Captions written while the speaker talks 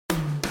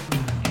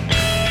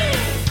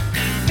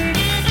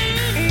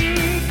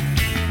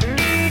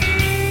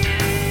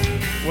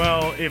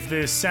if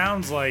this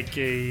sounds like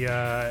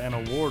an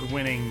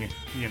award-winning,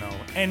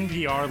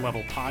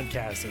 NPR-level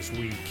podcast this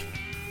week,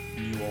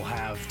 you will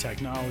have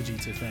technology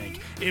to thank.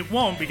 It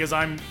won't, because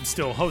I'm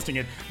still hosting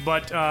it.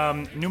 But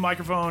new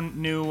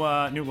microphone, new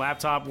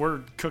laptop.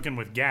 We're cooking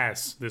with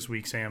gas this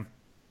week, Sam.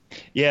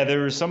 Yeah,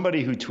 there was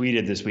somebody who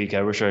tweeted this week.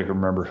 I wish I could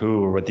remember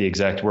who or what the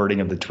exact wording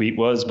of the tweet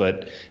was,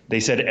 but they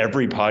said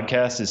every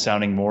podcast is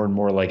sounding more and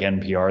more like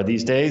NPR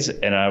these days.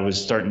 And I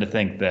was starting to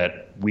think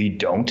that we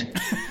don't.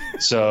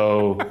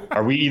 So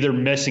are we either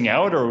missing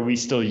out, or are we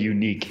still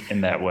unique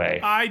in that way?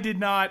 I did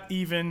not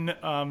even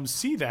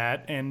see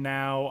that, and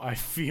now I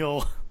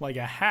feel like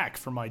a hack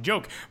for my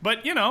joke. But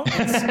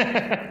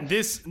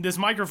it's, this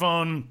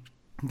microphone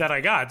that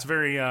I got, it's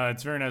very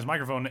nice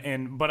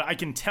microphone, but I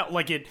can tell,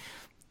 like, it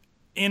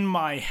in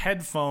my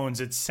headphones,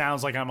 it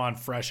sounds like I'm on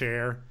fresh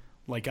air.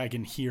 Like, I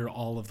can hear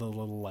all of the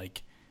little,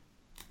 like,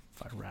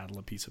 if I rattle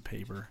a piece of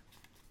paper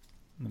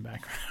in the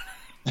background.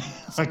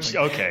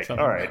 Okay.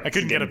 All right. I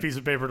couldn't get a piece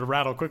of paper to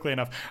rattle quickly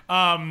enough.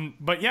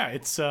 But yeah,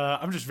 it's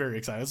I'm just very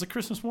excited. It's a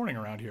Christmas morning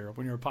around here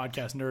when you're a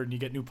podcast nerd and you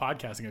get new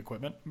podcasting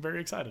equipment. I'm very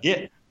excited.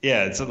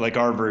 Yeah. It's like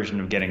our version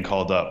of getting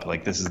called up.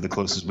 Like, this is the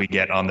closest we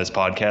get on this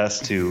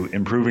podcast to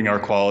improving our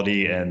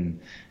quality and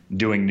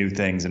doing new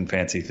things and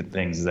fancy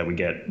things, that we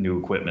get new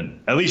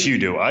equipment. At least you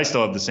do. I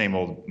still have the same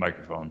old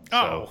microphone.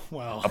 So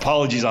well.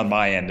 Apologies on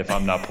my end if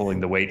I'm not pulling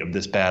the weight of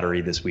this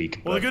battery this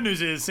week. Well, the good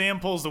news is Sam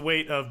pulls the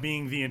weight of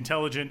being the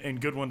intelligent and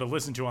good one to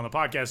listen to on the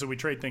podcast, so we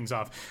trade things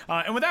off.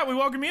 And with that, we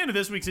welcome you into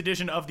this week's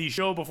edition of the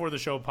Show Before the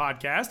Show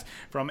podcast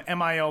from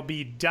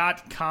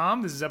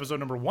MILB.com. This is episode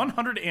number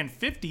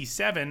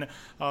 157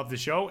 of the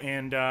show,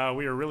 and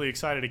we are really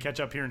excited to catch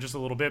up here in just a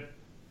little bit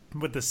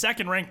with the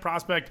second-ranked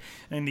prospect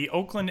in the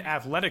Oakland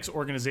Athletics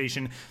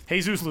organization,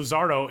 Jesus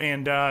Luzardo.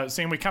 And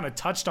Sam, we kind of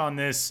touched on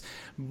this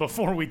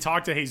before we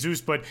talked to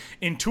Jesus, but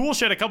in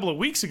Toolshed a couple of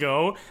weeks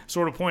ago,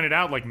 sort of pointed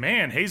out, like,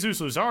 man, Jesus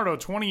Luzardo,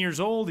 20 years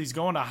old, he's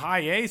going to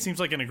high A. Seems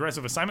like an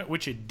aggressive assignment,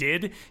 which it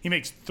did. He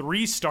makes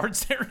 3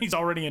 starts there, and he's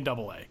already in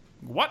Double A.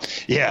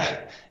 What?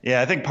 Yeah,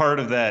 I think part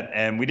of that,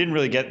 and we didn't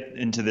really get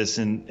into this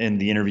in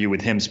the interview with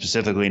him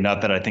specifically,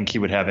 not that I think he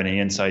would have any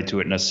insight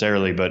to it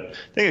necessarily, but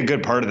I think a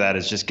good part of that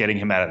is just getting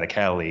him out of the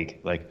Cal League.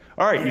 Like,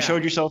 all right, you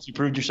showed yourself, you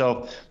proved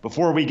yourself.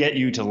 Before we get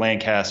you to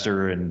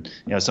Lancaster and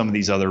some of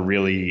these other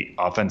really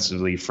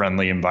offensively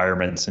friendly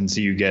environments and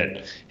see you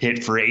get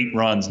hit for 8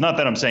 runs, not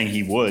that I'm saying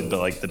he would, but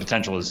like the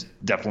potential is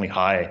definitely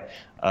high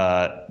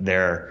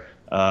there.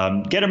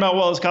 Get him out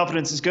while his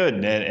confidence is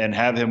good, and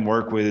have him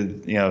work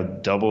with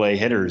Double A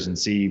hitters and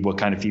see what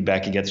kind of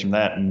feedback he gets from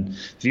that. And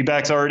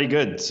feedback's already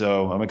good,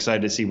 so I'm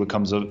excited to see what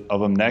comes of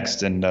him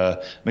next. And I'm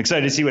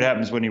excited to see what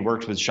happens when he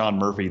works with Sean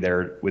Murphy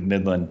there with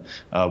Midland,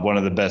 one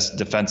of the best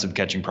defensive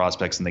catching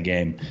prospects in the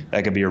game.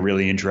 That could be a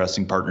really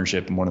interesting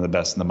partnership and one of the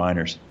best in the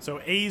minors.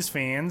 So A's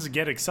fans,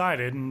 get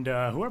excited, and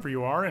whoever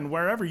you are and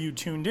wherever you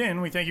tuned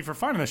in, we thank you for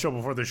finding the Show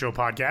Before the Show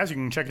podcast. You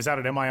can check us out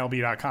at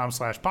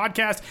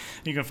MILB.com/podcast.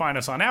 You can find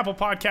us on Apple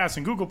Podcasts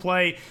and Google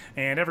Play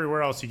and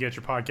everywhere else you get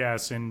your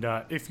podcasts. And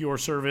if your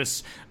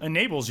service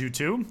enables you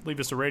to, leave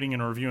us a rating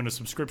and a review and a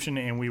subscription,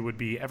 and we would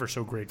be ever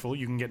so grateful.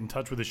 You can get in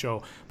touch with the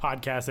show,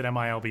 podcast at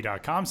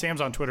MILB.com.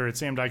 Sam's on Twitter at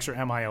Sam Dykstra,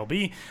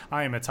 MILB.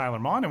 I am at Tyler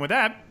Mon. And with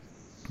that,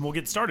 we'll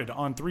get started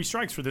on 3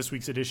 Strikes for this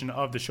week's edition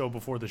of the Show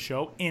Before the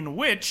Show, in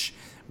which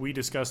we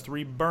discuss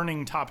 3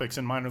 burning topics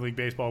in minor league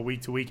baseball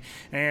week to week.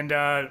 And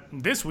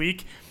this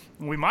week,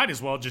 we might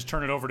as well just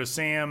turn it over to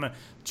Sam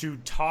to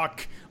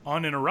talk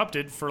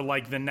uninterrupted for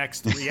like the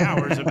next 3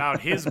 hours about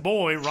his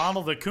boy,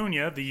 Ronald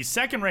Acuna, the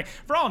second-ranked,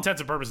 for all intents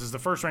and purposes, the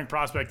first-ranked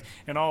prospect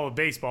in all of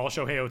baseball.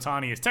 Shohei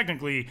Ohtani is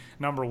technically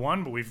number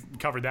 1, but we've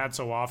covered that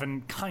so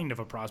often, kind of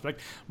a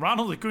prospect.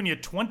 Ronald Acuna,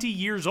 20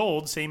 years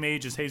old, same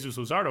age as Jesus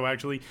Luzardo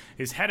actually,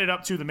 is headed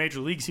up to the major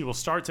leagues. He will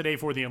start today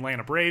for the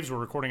Atlanta Braves. We're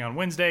recording on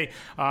Wednesday.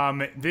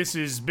 This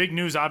is big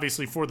news,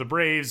 obviously, for the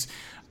Braves.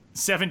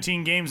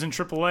 17 games in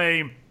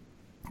AAA.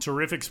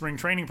 Terrific spring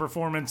training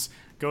performance,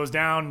 goes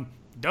down,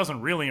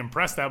 doesn't really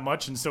impress that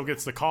much, and still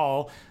gets the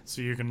call,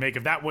 so you can make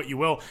of that what you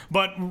will.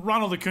 But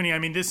Ronald Acuna, I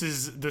mean, this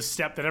is the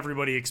step that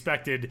everybody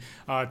expected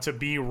to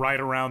be right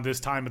around this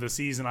time of the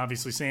season.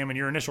 Obviously, Sam, and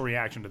your initial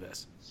reaction to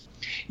this?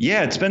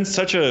 Yeah, it's been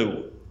such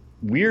a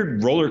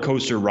weird roller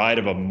coaster ride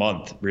of a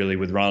month, really,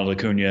 with Ronald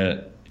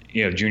Acuna,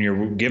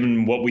 Junior,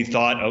 given what we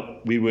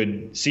thought we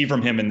would see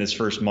from him in this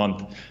first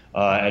month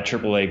at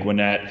AAA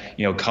Gwinnett,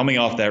 coming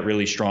off that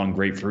really strong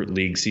Grapefruit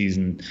League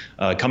season,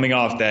 coming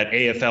off that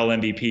AFL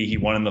MVP he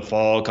won in the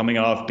fall, coming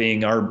off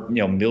being our,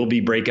 Milby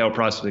breakout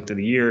prospect of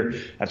the year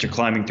after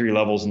climbing 3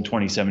 levels in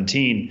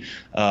 2017.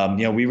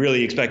 We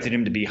really expected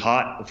him to be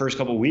hot the first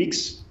couple of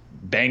weeks,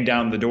 bang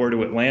down the door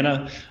to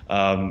Atlanta.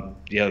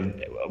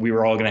 We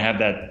were all going to have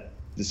that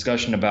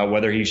discussion about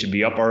whether he should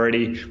be up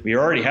already. We are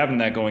already having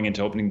that going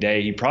into opening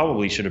day. He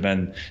probably should have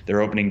been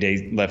their opening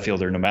day left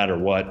fielder no matter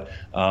what.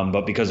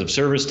 But because of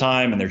service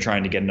time and they're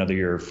trying to get another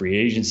year of free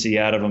agency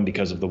out of him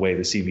because of the way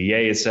the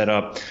CBA is set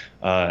up,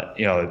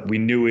 we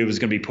knew it was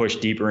going to be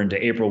pushed deeper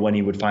into April when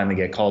he would finally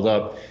get called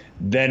up.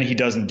 Then he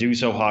doesn't do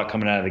so hot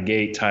coming out of the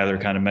gate. Tyler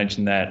kind of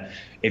mentioned that.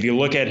 If you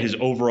look at his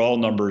overall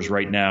numbers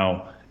right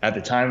now, at the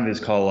time of his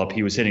call up,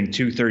 he was hitting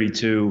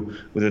 232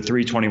 with a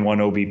 321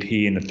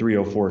 OBP and a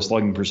 304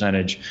 slugging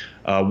percentage,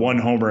 1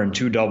 homer and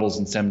 2 doubles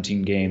in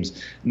 17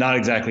 games. Not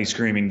exactly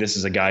screaming, this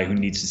is a guy who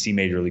needs to see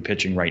major league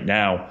pitching right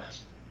now.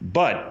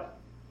 But,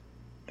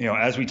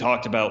 as we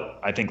talked about,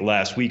 I think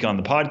last week on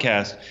the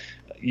podcast,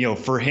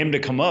 for him to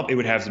come up, it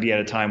would have to be at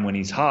a time when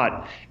he's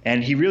hot.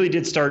 And he really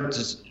did start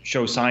to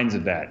show signs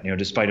of that,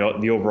 despite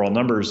the overall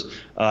numbers.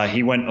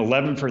 He went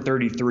 11 for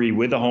 33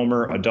 with a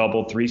homer, a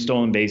double, 3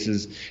 stolen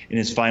bases in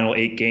his final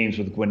 8 games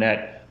with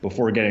Gwinnett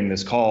before getting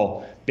this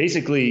call.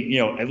 Basically,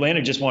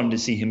 Atlanta just wanted to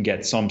see him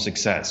get some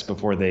success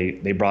before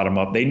they brought him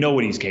up. They know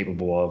what he's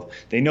capable of.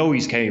 They know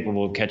he's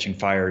capable of catching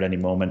fire at any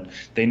moment.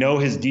 They know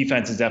his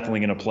defense is definitely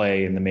going to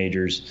play in the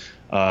majors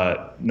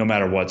no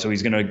matter what. So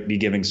he's going to be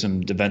giving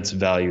some defensive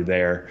value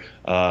there.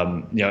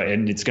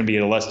 And it's going to be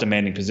a less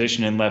demanding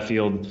position in left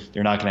field.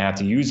 They're not going to have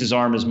to use his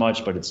arm as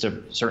much, but it's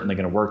certainly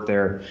going to work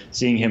there.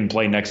 Seeing him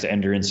play next to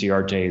Ender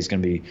Inciarte is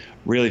going to be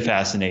really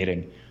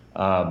fascinating.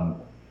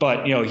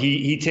 But,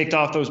 he ticked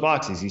off those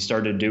boxes. He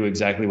started to do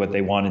exactly what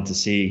they wanted to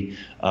see.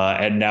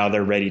 And now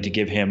they're ready to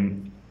give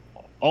him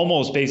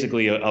almost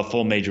basically a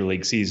full major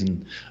league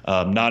season.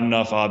 Not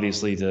enough,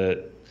 obviously,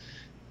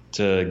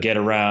 to get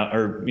around,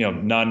 or,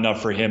 not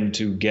enough for him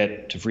to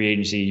get to free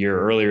agency a year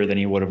earlier than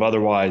he would have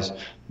otherwise.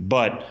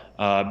 But,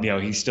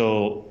 he's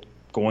still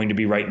going to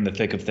be right in the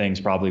thick of things,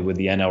 probably with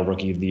the NL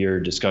Rookie of the Year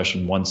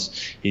discussion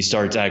once he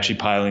starts actually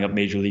piling up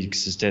major league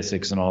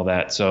statistics and all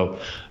that. So,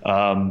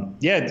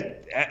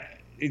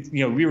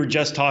 we were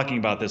just talking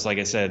about this, like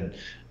I said,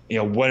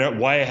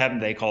 why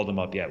haven't they called him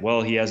up yet?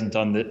 Well, he hasn't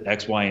done the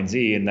X, Y, and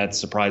Z, and that's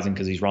surprising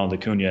because he's Ronald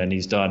Acuna and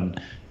he's done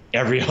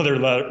every other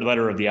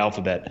letter of the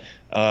alphabet.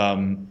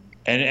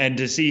 And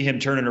to see him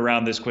turn it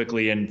around this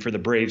quickly, and for the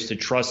Braves to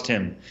trust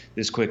him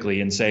this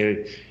quickly and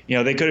say,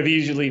 they could have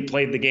easily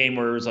played the game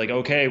where it was like,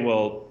 okay,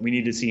 well, we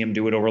need to see him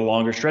do it over a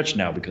longer stretch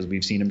now because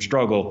we've seen him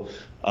struggle.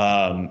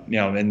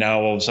 And now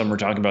all of a sudden we're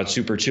talking about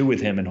Super 2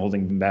 with him and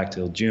holding him back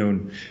till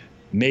June.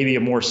 Maybe a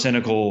more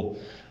cynical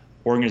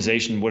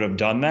organization would have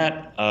done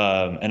that.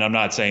 And I'm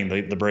not saying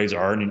the Braves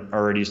are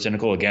already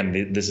cynical.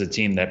 Again, this is a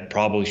team that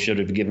probably should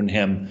have given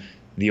him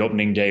the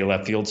opening day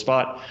left field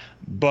spot.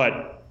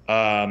 But,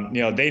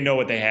 they know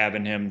what they have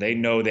in him. They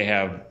know they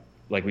have,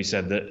 like we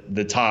said,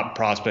 the top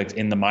prospect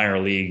in the minor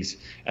leagues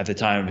at the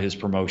time of his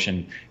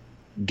promotion.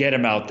 Get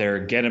him out there,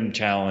 get him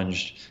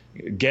challenged,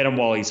 get him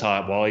while he's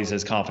hot, while he's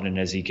as confident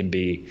as he can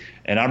be.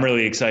 And I'm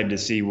really excited to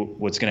see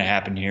what's going to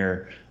happen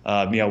here.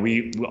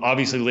 We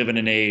obviously live in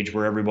an age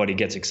where everybody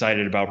gets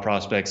excited about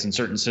prospects. In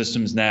certain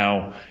systems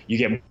now, you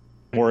get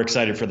more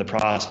excited for the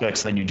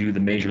prospects than you do the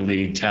major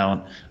league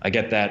talent. I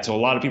get that. So a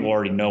lot of people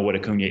already know what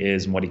Acuna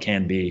is and what he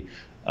can be.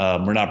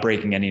 We're not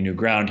breaking any new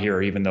ground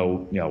here, even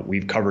though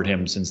we've covered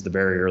him since the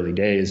very early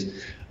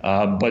days.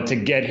 But to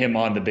get him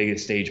on the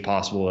biggest stage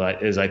possible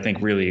is, I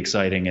think, really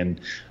exciting. And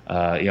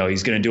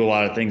he's going to do a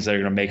lot of things that are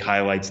going to make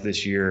highlights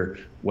this year,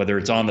 whether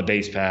it's on the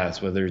base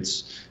paths, whether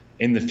it's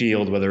in the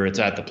field, whether it's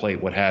at the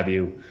plate, what have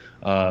you.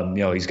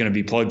 He's going to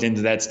be plugged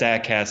into that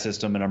StatCast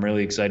system, and I'm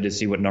really excited to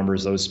see what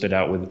numbers those spit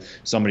out with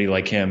somebody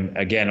like him,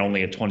 again,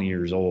 only at 20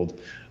 years old.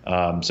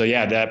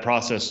 That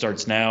process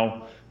starts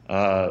now.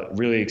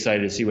 Really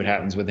excited to see what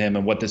happens with him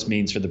and what this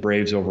means for the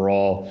Braves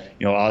overall.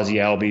 Ozzie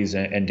Albies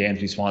and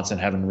Dansby Swanson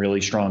having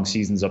really strong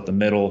seasons up the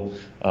middle.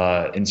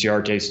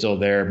 Inciarte's still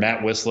there.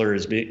 Matt Whistler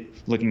is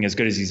looking as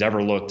good as he's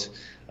ever looked.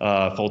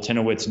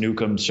 Fultinowicz,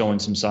 Newcomb showing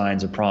some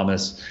signs of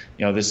promise.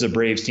 This is a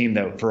Braves team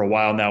that for a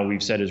while now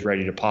we've said is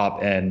ready to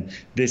pop, and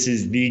this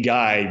is the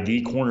guy,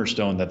 the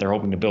cornerstone that they're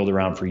hoping to build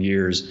around for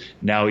years.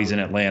 Now he's in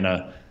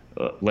Atlanta.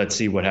 Let's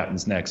see what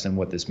happens next and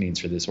what this means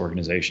for this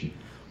organization.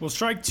 Well,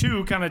 strike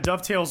two kind of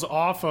dovetails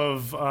off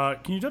of.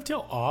 Can you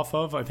dovetail off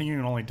of? I think you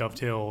can only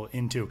dovetail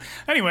into.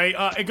 Anyway,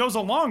 it goes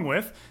along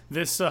with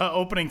this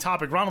opening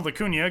topic. Ronald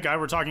Acuna, a guy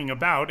we're talking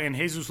about, and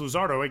Jesus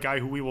Luzardo, a guy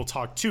who we will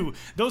talk to.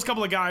 Those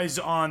couple of guys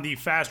on the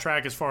fast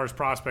track as far as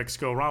prospects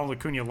go. Ronald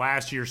Acuna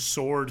last year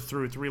soared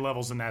through 3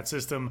 levels in that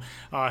system.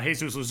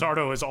 Jesus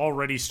Luzardo has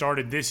already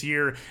started this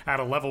year at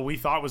a level we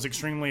thought was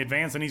extremely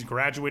advanced, and he's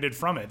graduated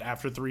from it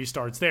after 3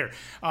 starts there.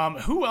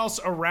 Who else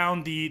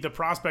around the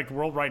prospect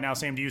world right now,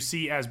 Sam, do you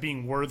see as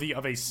being worthy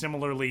of a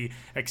similarly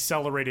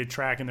accelerated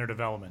track in their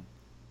development?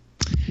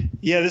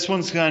 Yeah, this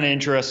one's kind of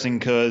interesting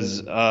because,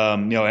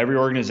 every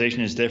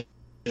organization is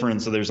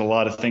different. So there's a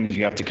lot of things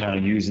you have to kind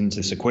of use into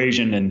this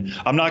equation. And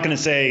I'm not going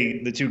to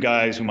say the 2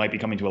 guys who might be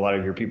coming to a lot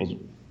of your people's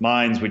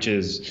minds, which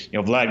is,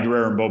 Vlad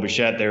Guerrero and Bo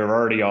Bichette, they're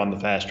already on the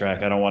fast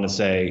track. I don't want to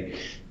say,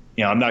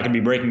 I'm not going to be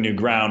breaking new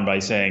ground by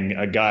saying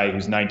a guy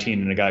who's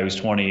 19 and a guy who's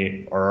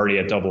 20 are already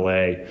at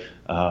AA.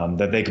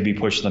 that they could be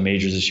pushed to the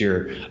majors this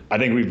year. I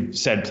think we've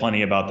said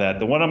plenty about that.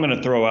 The one I'm going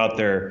to throw out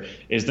there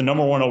is the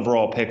number 1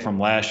 overall pick from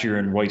last year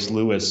in Royce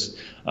Lewis.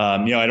 I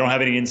don't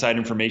have any inside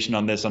information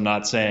on this. I'm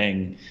not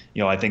saying,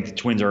 I think the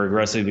Twins are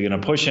aggressively going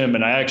to push him.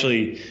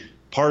 And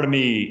part of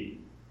me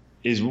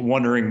is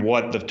wondering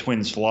what the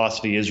Twins'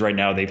 philosophy is right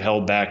now. They've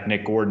held back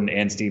Nick Gordon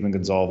and Steven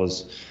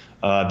Gonzalez.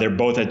 They're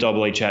both at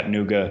Double-A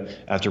Chattanooga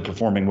after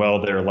performing well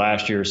there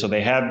last year. So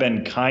they have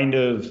been kind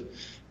of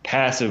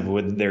passive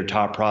with their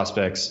top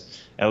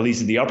prospects, at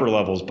least at the upper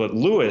levels. But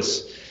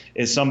Lewis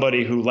is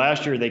somebody who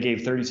last year they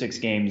gave 36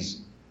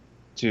 games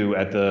to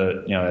at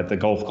the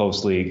Gulf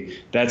Coast League.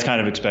 That's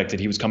kind of expected.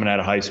 He was coming out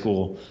of high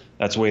school.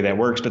 That's the way that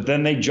works. But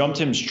then they jumped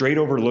him straight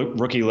over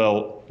rookie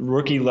level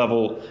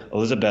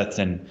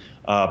Elizabethton,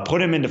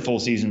 put him into full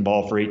season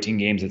ball for 18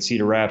 games at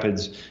Cedar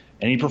Rapids,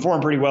 and he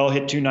performed pretty well.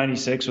 Hit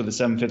 296 with a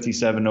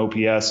 757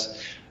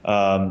 OPS.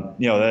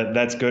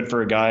 That's good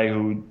for a guy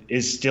who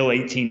is still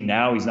 18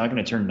 now. He's not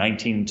going to turn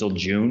 19 until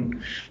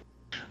June.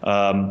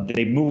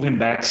 They move him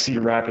back to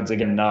Cedar Rapids,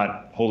 again,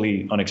 not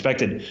wholly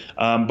unexpected.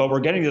 But we're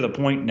getting to the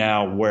point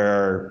now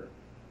where,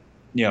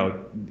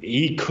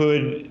 he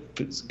could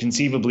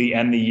conceivably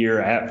end the year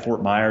at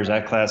Fort Myers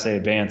at Class A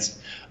Advanced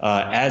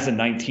as a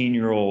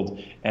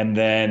 19-year-old. And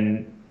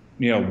then,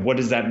 what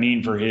does that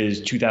mean for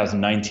his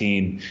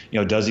 2019?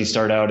 Does he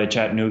start out at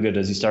Chattanooga?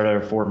 Does he start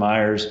out at Fort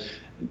Myers?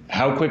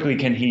 How quickly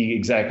can he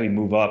exactly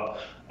move up?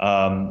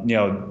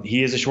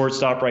 He is a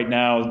shortstop right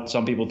now.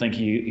 Some people think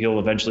he'll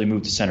eventually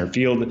move to center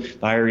field. The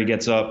higher he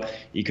gets up,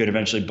 he could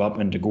eventually bump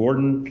into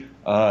Gordon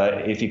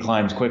if he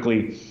climbs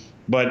quickly.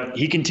 But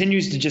he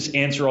continues to just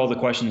answer all the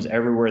questions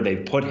everywhere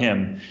they've put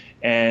him.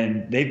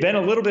 And they've been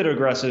a little bit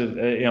aggressive,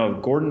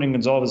 Gordon and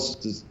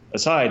Gonzalez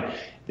aside,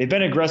 they've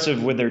been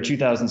aggressive with their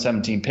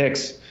 2017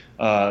 picks.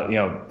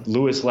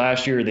 Lewis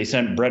last year, they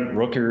sent Brent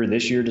Rooker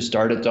this year to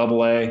start at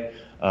Double-A.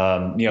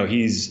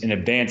 He's an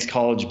advanced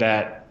college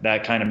bat.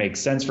 That kind of makes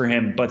sense for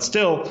him. But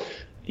still,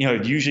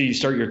 usually you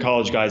start your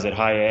college guys at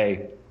high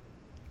A,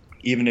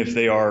 even if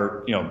they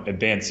are,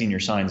 advanced senior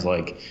signs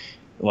like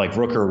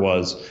Rooker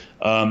was.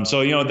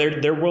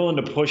 They're willing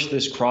to push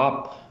this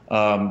crop.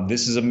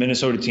 This is a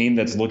Minnesota team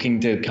that's looking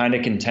to kind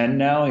of contend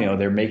now.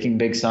 They're making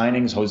big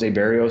signings. Jose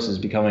Barrios is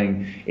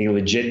becoming a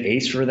legit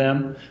ace for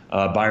them.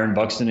 Byron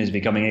Buxton is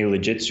becoming a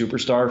legit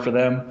superstar for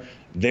them.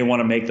 They want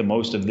to make the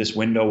most of this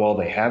window while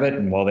they have it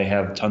and while they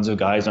have tons of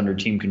guys under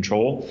team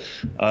control.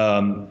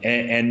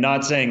 And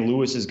not saying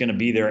Lewis is going to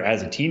be there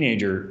as a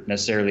teenager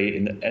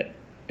necessarily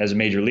as a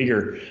major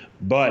leaguer,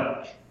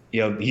 but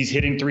he's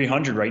hitting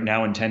 300 right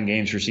now in 10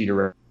 games for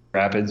Cedar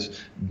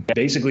Rapids,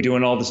 basically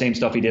doing all the same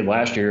stuff he did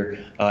last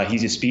year.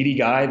 He's a speedy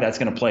guy that's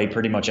going to play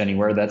pretty much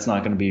anywhere. That's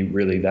not going to be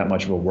really that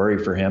much of a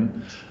worry for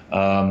him.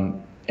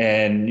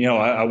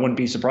 I wouldn't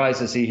be surprised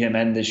to see him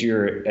end this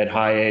year at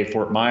high A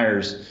Fort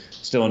Myers,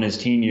 still in his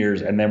teen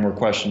years, and then we're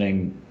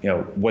questioning,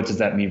 what does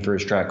that mean for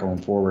his track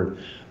going forward?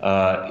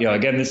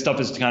 Again, this stuff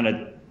is kind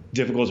of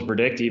difficult to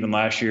predict. Even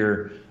last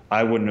year,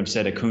 I wouldn't have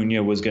said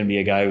Acuna was going to be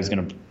a guy who was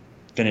going to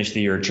finish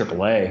the year at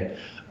AAA.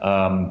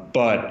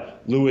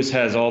 But Lewis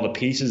has all the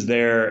pieces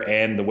there,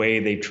 and the way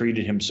they've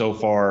treated him so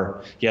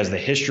far, he has the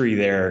history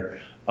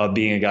there of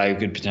being a guy who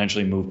could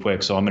potentially move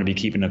quick. So I'm going to be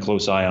keeping a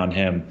close eye on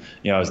him,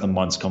 as the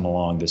months come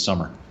along this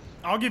summer.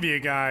 I'll give you a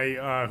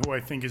guy who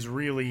I think is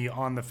really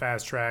on the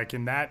fast track,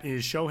 and that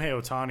is Shohei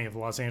Ohtani of the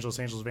Los Angeles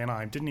Angels of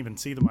Anaheim. Didn't even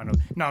see the minor.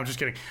 No, I'm just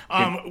kidding.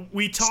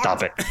 We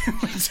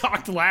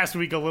talked last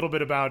week a little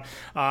bit about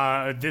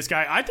this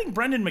guy. I think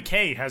Brendan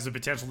McKay has the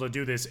potential to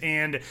do this,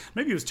 and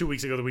maybe it was 2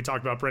 weeks ago that we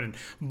talked about Brendan.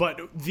 But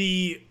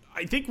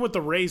I think what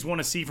the Rays want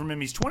to see from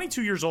him, he's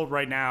 22 years old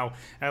right now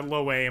at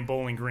Low A and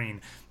Bowling Green.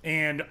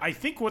 And I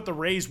think what the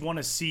Rays want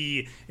to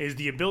see is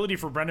the ability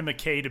for Brendan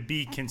McKay to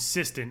be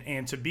consistent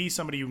and to be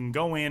somebody who can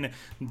go in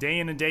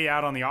and day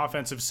out on the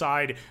offensive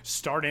side,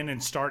 start in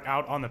and start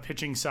out on the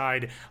pitching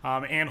side,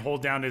 and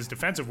hold down his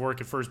defensive work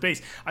at first base.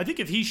 I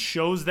think if he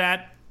shows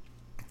that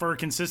for a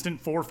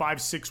consistent 4,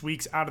 5, 6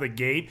 weeks out of the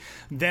gate,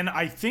 then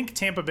I think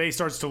Tampa Bay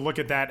starts to look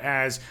at that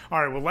as,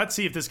 all right, well, let's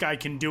see if this guy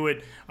can do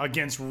it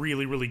against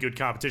really, really good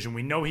competition.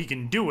 We know he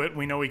can do it.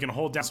 We know he can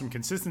hold down some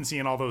consistency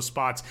in all those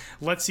spots.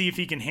 Let's see if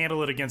he can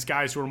handle it against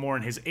guys who are more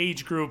in his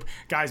age group,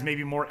 guys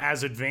maybe more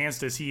as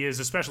advanced as he is,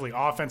 especially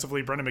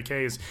offensively. Brendan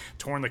McKay has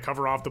torn the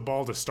cover off the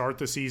ball to start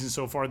the season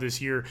so far this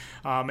year,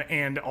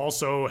 and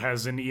also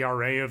has an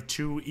ERA of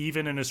 2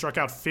 even and has struck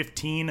out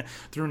 15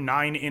 through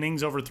 9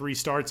 innings over 3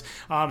 starts.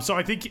 So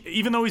I think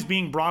even though he's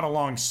being brought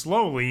along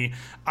slowly,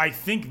 I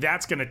think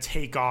that's going to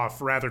take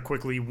off rather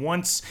quickly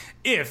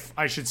if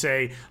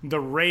the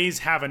Rays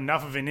have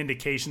enough of an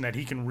indication that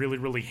he can really,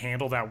 really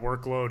handle that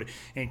workload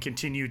and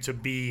continue to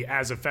be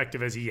as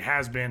effective as he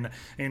has been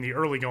in the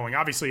early going.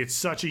 Obviously, it's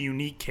such a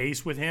unique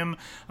case with him,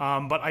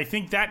 but I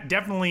think that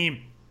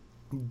definitely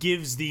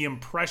gives the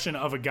impression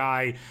of a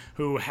guy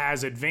who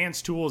has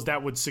advanced tools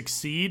that would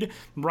succeed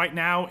right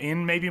now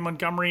in maybe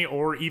Montgomery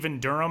or even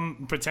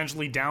Durham,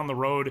 potentially down the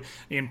road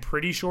in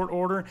pretty short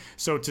order.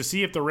 So to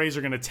see if the Rays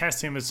are going to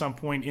test him at some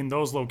point in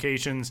those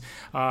locations,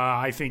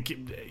 I think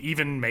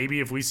even maybe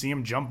if we see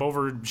him jump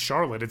over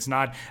Charlotte, it's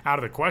not out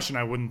of the question,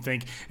 I wouldn't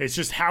think. It's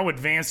just how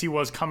advanced he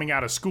was coming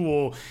out of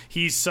school.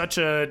 He's such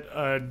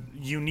a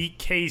unique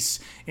case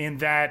in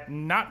that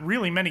not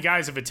really many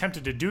guys have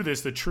attempted to do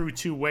this, the true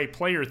two-way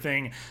player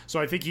thing. So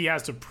I think he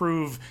has to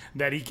prove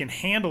that he can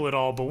handle it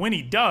all. But when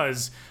he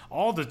does,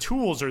 all the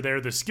tools are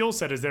there. The skill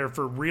set is there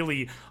for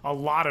really a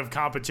lot of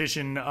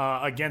competition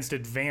against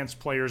advanced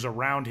players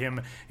around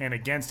him and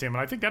against him.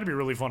 And I think that'd be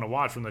really fun to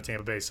watch from the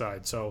Tampa Bay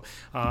side. So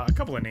a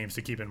couple of names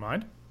to keep in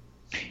mind.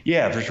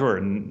 Yeah, for sure.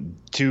 And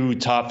 2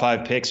 top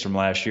 5 picks from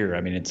last year.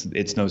 I mean,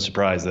 it's no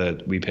surprise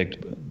that we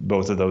picked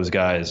both of those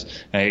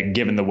guys.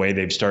 Given the way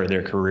they've started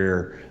their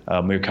career,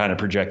 we're kind of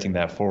projecting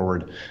that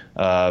forward.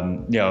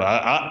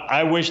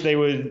 I wish they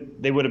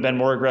would have been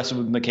more aggressive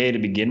with McKay to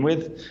begin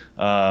with.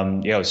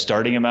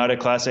 Starting him out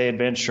at Class A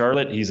Advanced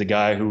Charlotte, he's a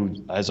guy who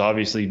has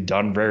obviously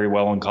done very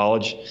well in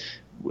college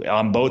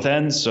on both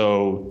ends.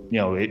 So,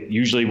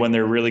 usually when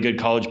they're really good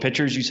college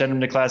pitchers, you send them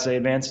to Class A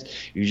Advanced.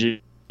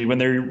 Usually when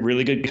they're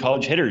really good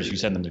college hitters, you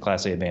send them to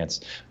Class A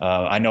Advanced.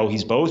 I know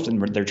he's both, and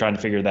they're trying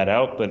to figure that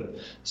out, but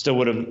still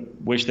would have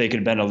wished they could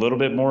have been a little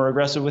bit more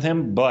aggressive with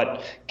him.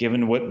 But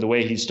given the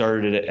way he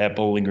started at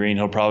Bowling Green,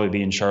 he'll probably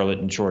be in Charlotte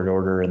in short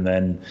order. And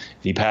then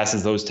if he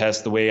passes those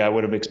tests the way I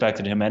would have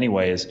expected him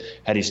anyways,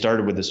 had he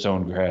started with the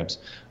Stone Crabs,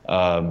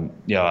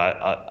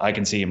 I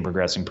can see him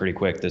progressing pretty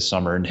quick this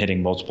summer and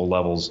hitting multiple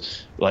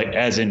levels,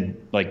 as in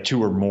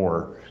 2 or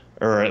more,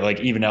 or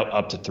even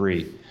up to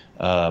 3.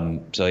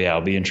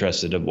 I'll be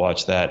interested to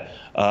watch that.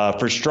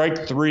 For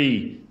strike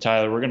 3,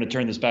 Tyler, we're going to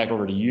turn this back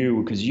over to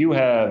you because you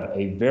have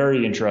a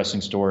very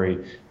interesting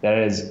story that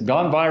has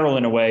gone viral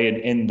in a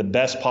way, in the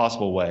best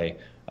possible way.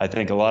 I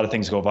think a lot of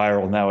things go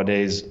viral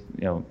nowadays,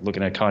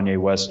 looking at Kanye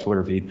West's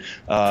Twitter feed,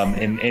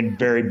 in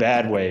very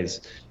bad ways.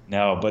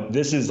 No, but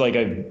this is like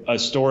a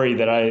story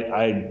that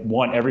I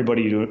want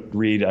everybody to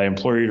read. I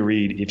implore you to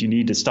read. If you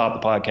need to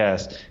stop the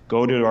podcast,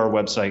 go to our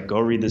website, go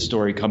read this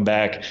story, come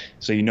back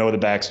so you know the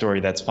backstory.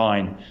 That's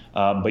fine.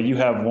 But you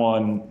have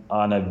one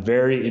on a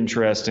very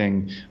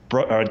interesting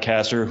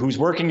broadcaster who's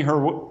working her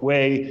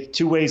way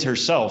 2 ways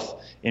herself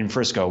in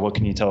Frisco. What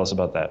can you tell us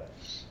about that?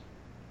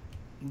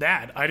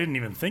 I didn't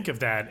even think of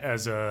that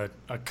as a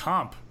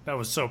comp. That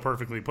was so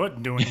perfectly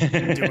put, doing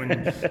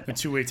the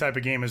two-way type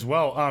of game as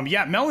well.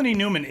 Melanie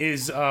Newman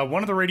is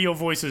one of the radio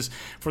voices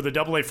for the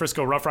AA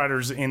Frisco Rough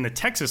Riders in the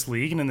Texas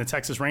League and in the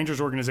Texas Rangers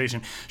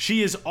organization.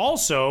 She is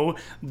also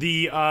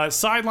the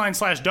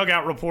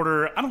sideline/dugout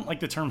reporter. I don't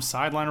like the term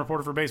sideline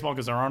reporter for baseball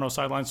because there are no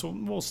sidelines, so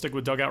we'll stick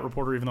with dugout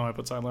reporter, even though I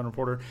put sideline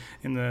reporter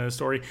in the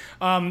story.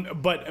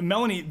 But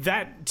Melanie,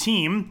 that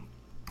team,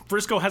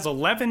 Frisco has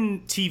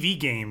 11 TV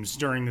games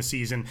during the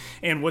season,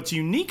 and what's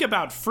unique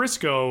about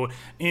Frisco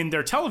in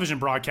their television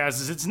broadcast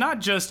is it's not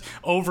just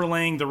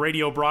overlaying the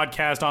radio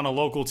broadcast on a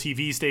local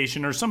TV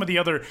station or some of the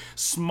other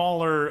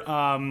smaller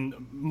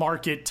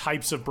market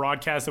types of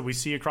broadcasts that we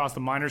see across the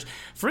minors.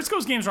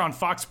 Frisco's games are on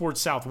Fox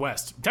Sports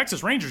Southwest.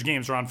 Texas Rangers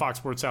games are on Fox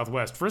Sports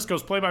Southwest.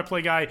 Frisco's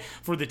play-by-play guy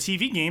for the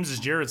TV games is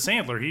Jared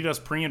Sandler. He does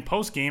pre- and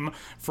post-game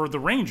for the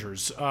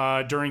Rangers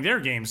during their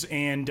games.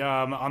 And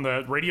on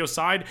the radio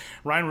side,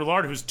 Ryan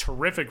Roulard, who's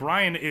terrific.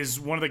 Ryan is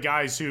one of the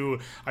guys who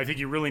I think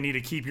you really need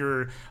to keep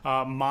your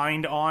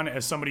mind on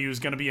as somebody who's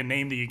going to be a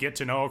name that you get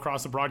to know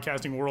across the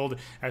broadcasting world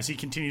as he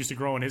continues to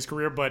grow in his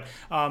career. But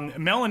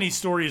Melanie's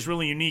story is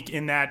really unique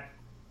in that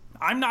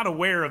I'm not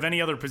aware of any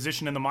other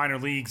position in the minor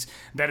leagues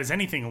that is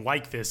anything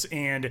like this.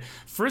 And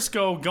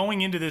Frisco,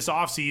 going into this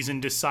offseason,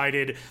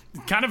 decided,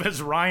 kind of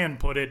as Ryan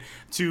put it,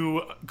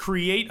 to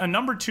create a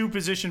number 2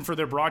 position for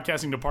their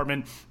broadcasting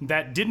department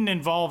that didn't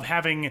involve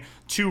having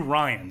 2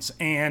 Ryans.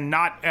 And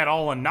not at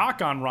all a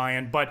knock on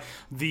Ryan, but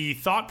the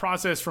thought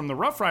process from the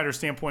Rough Rider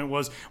standpoint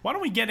was, why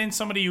don't we get in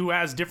somebody who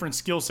has different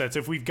skill sets?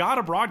 If we've got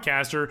a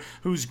broadcaster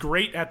who's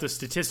great at the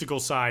statistical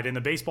side and the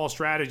baseball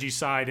strategy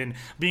side and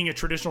being a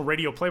traditional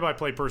radio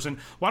play-by-play person,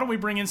 why don't we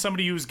bring in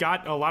somebody who's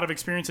got a lot of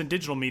experience in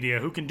digital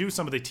media, who can do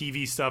some of the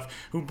TV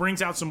stuff, who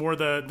brings out some more of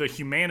the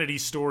humanity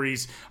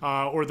stories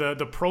or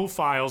the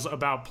profiles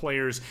about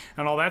players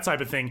and all that type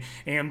of thing.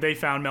 And they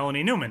found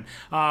Melanie Newman.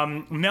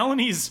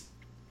 Melanie's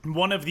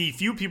one of the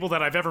few people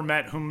that I've ever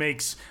met who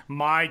makes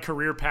my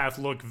career path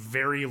look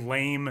very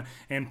lame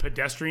and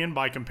pedestrian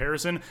by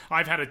comparison.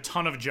 I've had a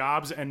ton of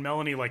jobs, and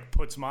Melanie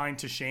puts mine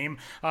to shame.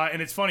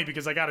 And it's funny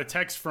because I got a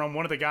text from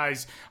one of the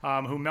guys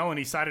who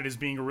Melanie cited as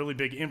being a really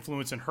big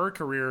influence in her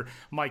career,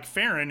 Mike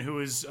Farron, who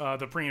is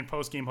the pre- and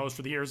post-game host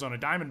for the Arizona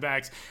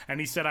Diamondbacks. And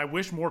he said, I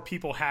wish more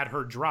people had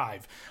her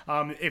drive.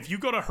 If you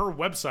go to her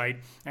website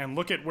and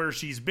look at where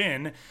she's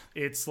been,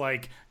 it's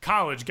like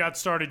college, got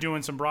started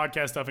doing some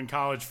broadcast stuff in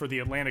college for the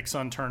Atlanta Atlantic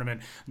Sun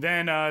tournament.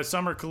 Then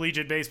summer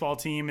collegiate baseball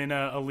team in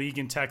a league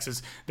in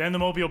Texas. Then the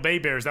Mobile Bay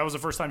Bears. That was the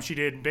first time she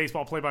did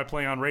baseball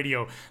play-by-play on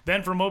radio.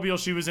 Then for Mobile,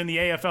 she was in the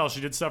AFL. She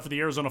did stuff for the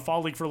Arizona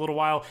Fall League for a little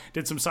while,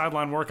 did some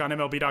sideline work on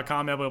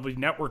MLB.com, MLB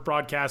Network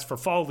broadcasts for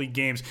Fall League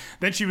games.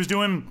 Then she was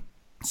doing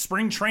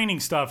spring training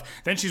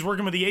stuff. Then she's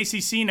working with the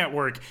ACC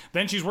network.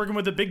 Then she's working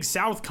with the Big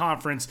South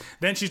Conference.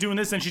 Then she's doing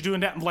this. Then she's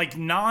doing that, like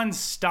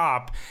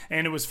nonstop.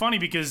 And it was funny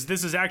because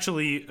this is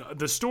actually,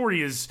 the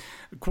story is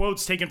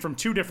quotes taken from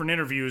two different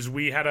interviews.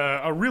 We had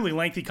a really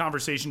lengthy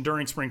conversation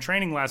during spring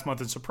training last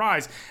month at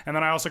Surprise. And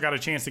then I also got a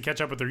chance to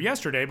catch up with her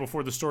yesterday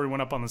before the story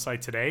went up on the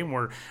site today. And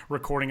we're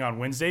recording on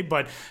Wednesday.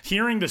 But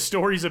hearing the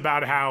stories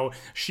about how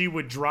she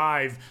would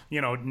drive,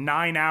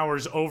 9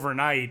 hours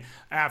overnight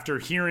after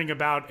hearing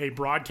about a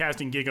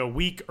broadcasting gig a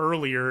week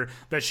earlier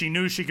that she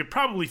knew she could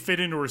probably fit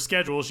into her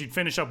schedule. She'd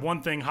finish up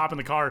one thing, hop in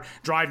the car,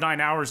 drive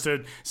 9 hours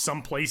to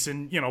someplace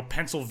in,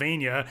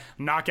 Pennsylvania,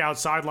 knock out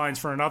sidelines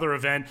for another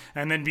event,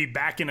 and then be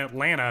back in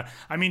Atlanta.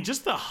 I mean,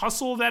 just the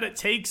hustle that it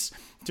takes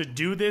to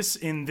do this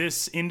in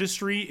this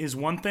industry is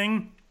one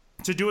thing.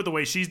 To do it the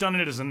way she's done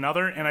it is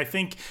another, and I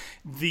think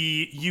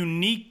the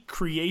unique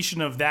creation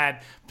of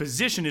that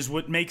position is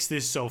what makes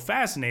this so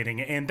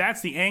fascinating, and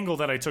that's the angle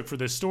that I took for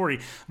this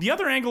story. The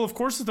other angle, of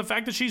course, is the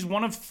fact that she's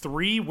one of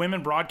 3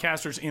 women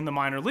broadcasters in the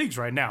minor leagues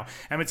right now.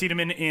 Emma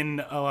Tiedemann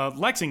in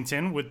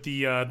Lexington with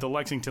the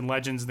Lexington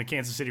Legends and the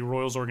Kansas City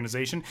Royals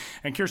organization,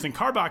 and Kirsten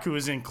Karbach, who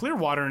is in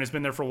Clearwater and has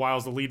been there for a while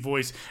as the lead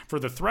voice for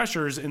the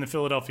Threshers in the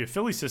Philadelphia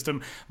Phillies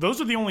system.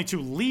 Those are the only 2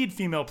 lead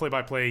female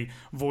play-by-play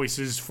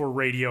voices for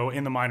radio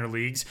in the minor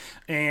leagues,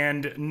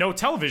 and no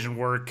television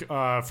work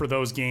for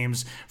those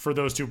games for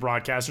those 2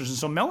 broadcasters. And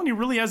so Melanie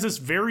really has this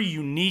very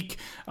unique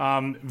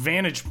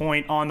vantage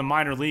point on the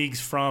minor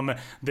leagues from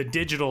the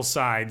digital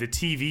side, the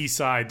TV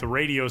side, the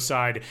radio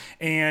side.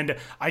 And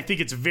I think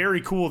it's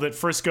very cool that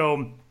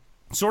Frisco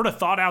sort of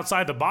thought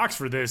outside the box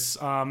for this.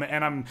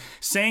 And I'm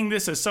saying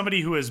this as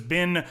somebody who has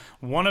been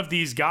one of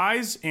these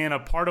guys and a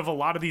part of a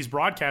lot of these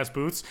broadcast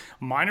booths.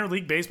 Minor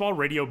league baseball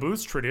radio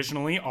booths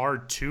traditionally are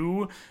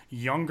 2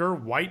 younger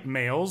white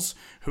males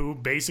who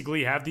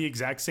basically have the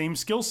exact same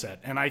skill set.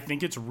 And I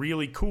think it's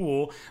really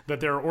cool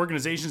that there are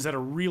organizations that are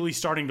really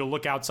starting to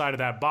look outside of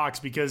that box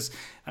because,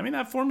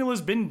 that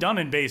formula's been done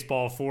in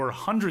baseball for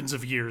hundreds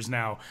of years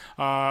now,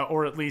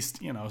 or at least,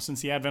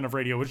 since the advent of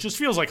radio, which just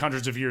feels like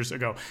hundreds of years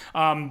ago.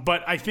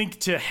 But I think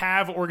to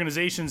have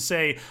organizations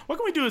say, what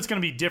can we do that's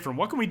going to be different?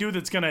 What can we do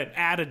that's going to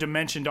add a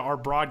dimension to our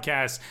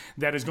broadcast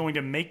that is going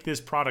to make this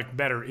product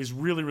better is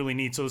really, really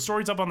neat. So the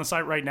story's up on the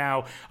site right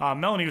now.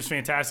 Melanie was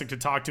fantastic to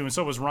talk to, and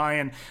so was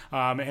Ryan.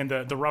 And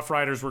the Rough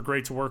Riders were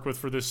great to work with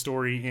for this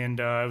story, and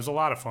it was a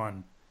lot of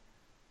fun.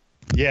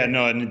 Yeah,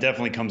 no, and it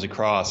definitely comes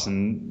across.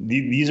 And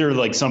these are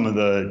like some of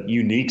the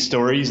unique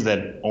stories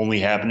that only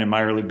happen in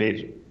minor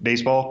league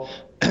baseball,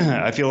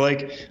 I feel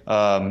like.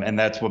 And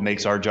that's what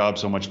makes our job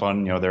so much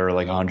fun. There are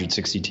like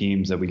 160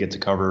 teams that we get to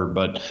cover.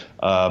 But,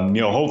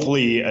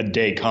 hopefully a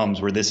day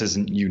comes where this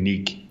isn't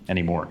unique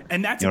anymore.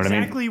 And that's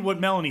exactly what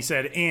Melanie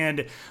said.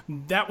 And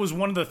that was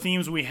one of the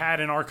themes we had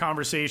in our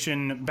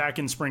conversation back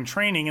in spring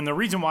training. And the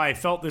reason why I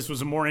felt this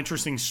was a more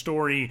interesting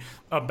story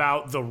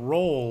about the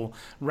role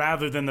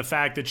rather than the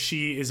fact that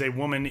she is a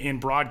woman in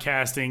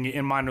broadcasting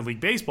in minor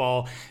league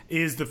baseball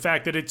is the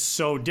fact that it's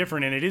so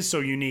different and it is so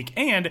unique.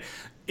 And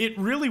it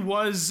really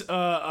was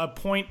a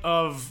point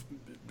of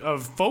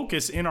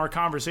focus in our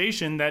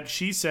conversation that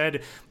she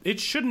said it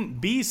shouldn't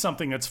be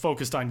something that's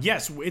focused on.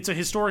 Yes, it's a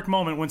historic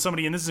moment when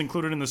somebody, and this is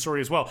included in the story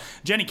as well,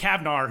 Jenny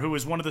Kavnar, who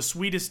is one of the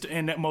sweetest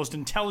and most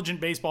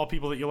intelligent baseball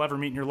people that you'll ever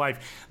meet in your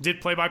life,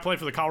 did play-by-play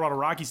for the Colorado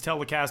Rockies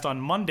telecast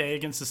on Monday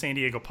against the San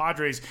Diego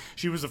Padres.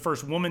 She was the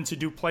first woman to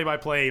do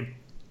play-by-play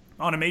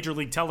on a major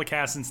league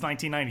telecast since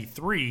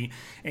 1993,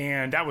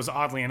 and that was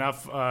oddly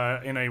enough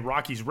in a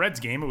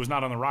Rockies-Reds game. It was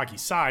not on the Rockies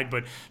side,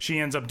 but she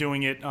ends up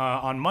doing it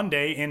on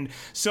Monday. And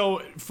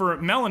so for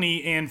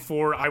Melanie and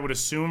for, I would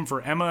assume,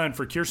 for Emma and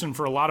for Kirsten,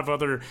 for a lot of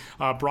other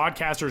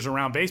broadcasters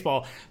around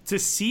baseball, to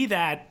see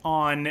that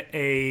on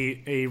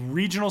a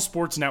regional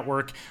sports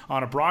network,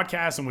 on a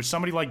broadcast in which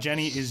somebody like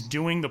Jenny is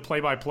doing the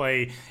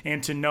play-by-play,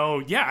 and to know,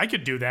 yeah, I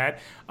could do that,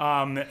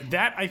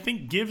 that I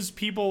think gives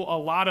people a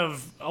lot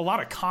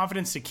of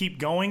confidence to keep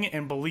going.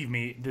 And believe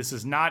me, this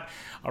is not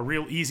a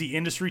real easy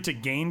industry to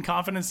gain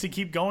confidence to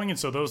keep going, and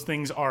so those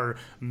things are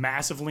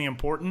massively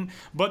important.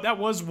 But that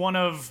was one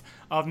of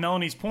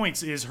Melanie's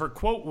points. Is her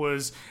quote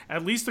was,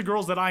 "At least the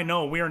girls that I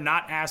know, we are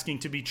not asking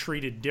to be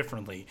treated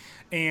differently."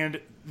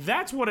 And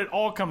that's what it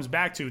all comes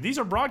back to. These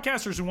are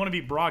broadcasters who want to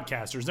be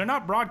broadcasters. They're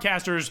not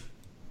broadcasters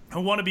who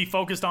want to be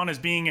focused on as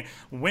being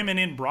women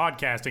in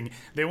broadcasting.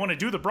 They want to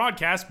do the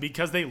broadcast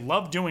because they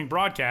love doing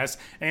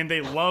broadcasts and they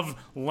love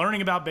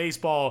learning about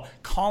baseball,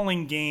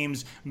 calling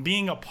games,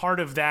 being a part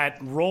of that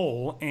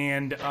role.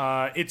 And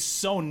it's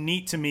so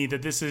neat to me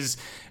that this is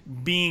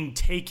being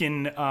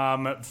taken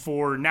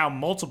for now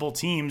multiple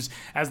teams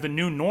as the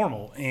new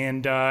normal.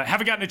 And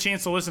haven't gotten a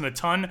chance to listen a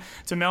ton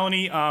to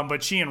Melanie,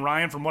 but she and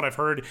Ryan, from what I've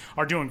heard,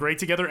 are doing great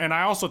together. And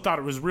I also thought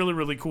it was really,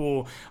 really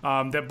cool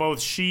that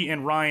both she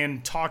and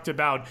Ryan talked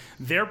about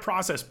their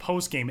process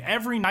post-game.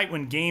 Every night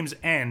when games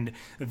end,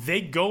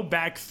 they go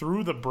back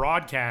through the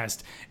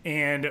broadcast,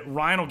 and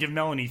Ryan will give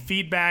Melanie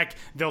feedback.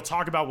 They'll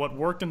talk about what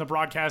worked in the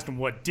broadcast and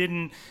what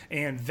didn't.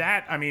 And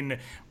that, I mean,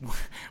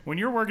 when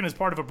you're working as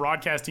part of a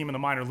broadcast team in the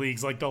minor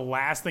leagues, like the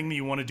last thing that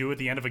you want to do at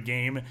the end of a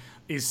game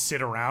is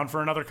sit around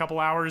for another couple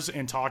hours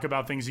and talk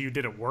about things that you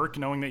did at work,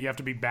 knowing that you have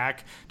to be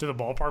back to the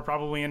ballpark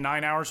probably in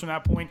 9 hours from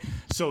that point.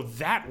 So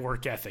that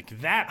work ethic,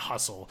 that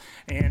hustle,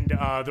 and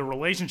the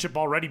relationship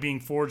already being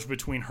forged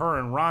between her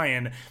and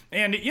Ryan,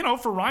 and, you know,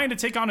 for Ryan to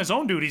take on his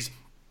own duties,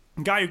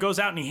 guy who goes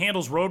out and he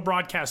handles road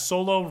broadcasts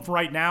solo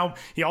right now.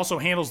 He also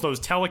handles those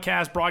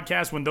telecast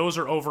broadcasts when those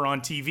are over on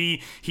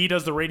TV. He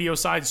does the radio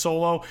side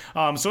solo.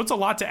 So it's a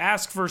lot to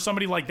ask for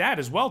somebody like that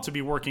as well to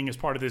be working as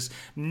part of this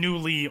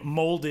newly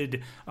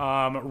molded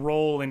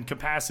role and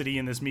capacity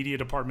in this media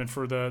department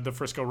for the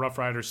Frisco Rough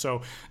Riders.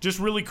 So just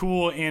really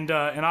cool and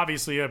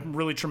obviously a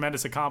really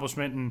tremendous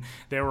accomplishment, and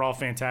they were all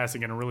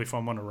fantastic and a really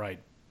fun one to write.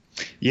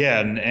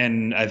 Yeah,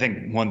 and I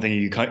think one thing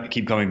you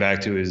keep coming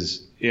back to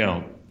is, you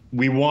know,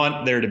 we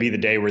want there to be the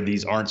day where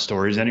these aren't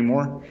stories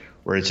anymore,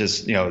 where it's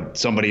just, you know,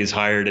 somebody is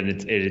hired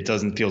and it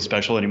doesn't feel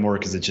special anymore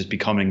because it's just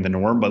becoming the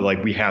norm. But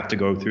like, we have to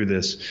go through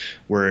this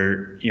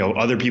where, you know,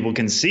 other people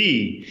can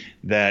see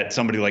that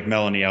somebody like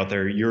Melanie out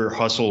there, your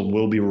hustle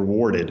will be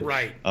rewarded.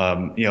 Right.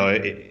 You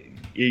know,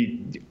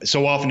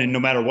 so often, and no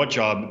matter what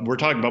job, we're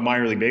talking about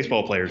minor league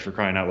baseball players, for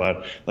crying out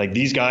loud. Like,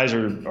 these guys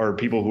are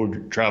people who are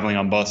traveling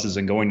on buses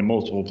and going to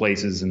multiple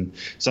places and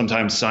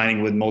sometimes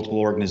signing with multiple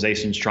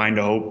organizations, trying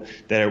to hope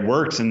that it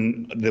works.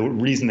 And the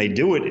reason they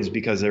do it is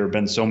because there have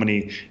been so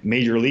many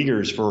major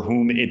leaguers for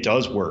whom it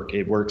does work.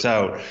 It works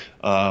out.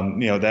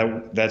 You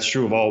know, that's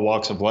true of all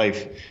walks of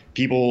life.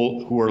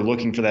 People who are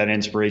looking for that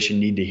inspiration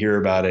need to hear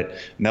about it.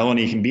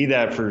 Melanie can be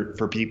that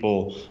for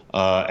people,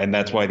 and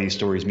that's why these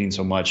stories mean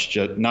so much,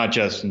 not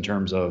just in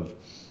terms of,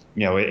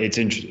 you know, it's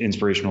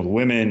inspirational to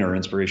women or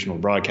inspirational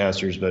to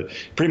broadcasters, but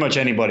pretty much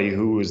anybody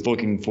who is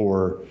looking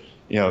for,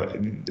 you know,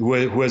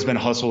 who has been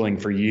hustling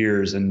for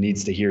years and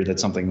needs to hear that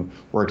something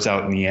works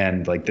out in the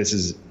end. Like, this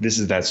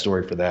is that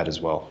story for that as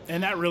well.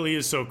 And that really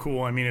is so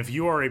cool. I mean, if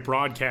you are a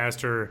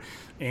broadcaster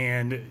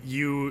and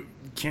you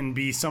can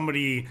be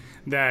somebody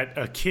that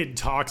a kid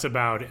talks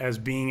about as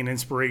being an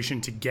inspiration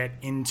to get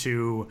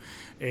into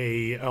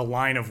a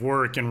line of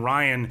work, and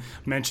Ryan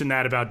mentioned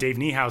that about Dave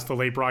Niehaus, the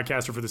late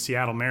broadcaster for the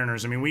Seattle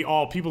Mariners. I mean,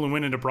 people who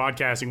went into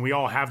broadcasting, we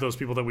all have those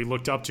people that we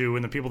looked up to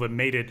and the people that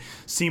made it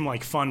seem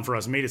like fun for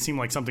us, made it seem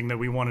like something that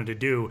we wanted to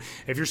do.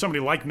 If you're somebody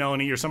like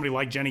Melanie or somebody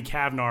like Jenny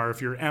Kavnar,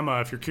 if you're Emma,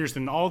 if you're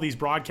Kirsten, all these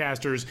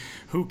broadcasters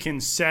who can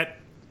set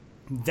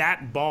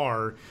that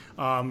bar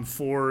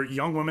for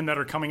young women that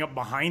are coming up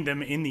behind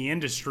them in the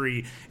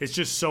industry, it's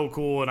just so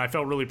cool. And I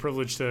felt really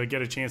privileged to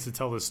get a chance to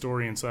tell this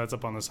story. And so that's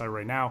up on the site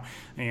right now.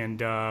 And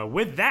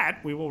with that,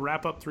 we will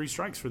wrap up Three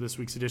Strikes for this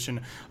week's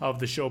edition of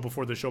the Show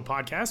Before the Show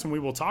podcast. And we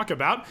will talk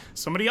about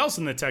somebody else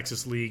in the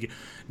Texas League.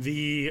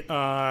 The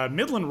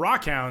Midland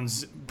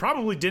Rockhounds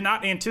probably did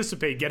not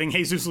anticipate getting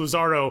Jesus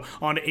Luzardo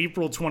on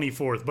April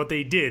 24th, but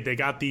they did. They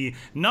got the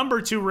number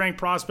 2 ranked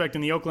prospect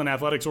in the Oakland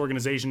Athletics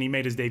organization. He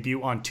made his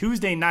debut on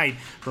Tuesday night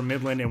for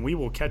Midland, and we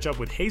will catch up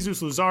with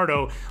Jesus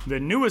Luzardo, the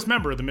newest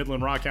member of the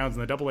Midland Rockhounds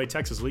in the AA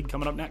Texas League,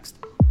 coming up next.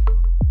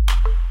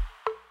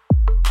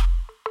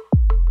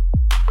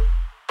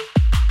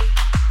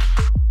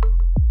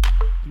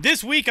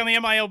 This week on the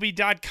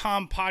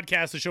MILB.com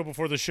podcast, the show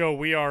before the show,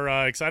 we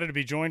are excited to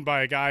be joined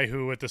by a guy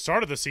who, at the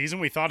start of the season,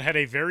 we thought had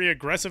a very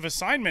aggressive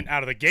assignment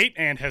out of the gate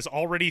and has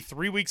already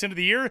 3 weeks into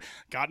the year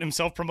gotten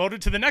himself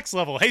promoted to the next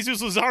level.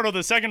 Jesus Luzardo,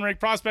 the second-ranked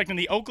prospect in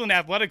the Oakland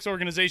Athletics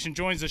organization,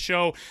 joins the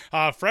show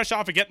fresh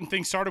off of getting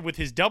things started with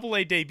his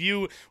AA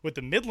debut with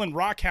the Midland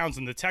Rockhounds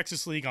in the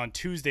Texas League on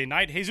Tuesday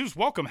night. Jesus,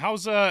 welcome.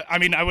 How's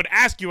I would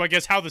ask you, I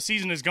guess, how the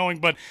season is going,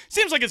 but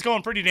seems like it's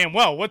going pretty damn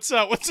well. What's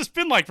this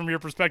been like from your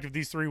perspective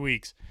these 3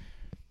 weeks?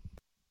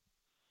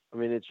 I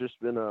mean, it's just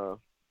been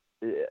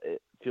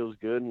it feels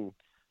good, and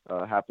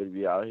happy to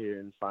be out here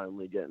and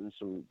finally getting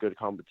some good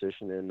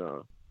competition and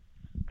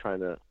trying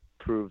to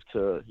prove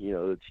to, you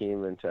know, the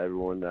team and to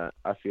everyone that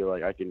I feel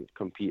like I can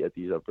compete at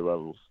these upper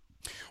levels.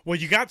 Well,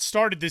 you got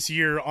started this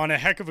year on a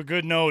heck of a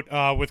good note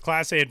with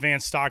Class A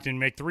Advanced Stockton.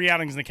 Make 3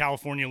 outings in the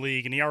California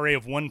League, an ERA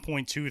of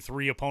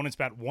 1.23. Opponents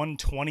bat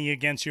 120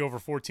 against you over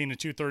 14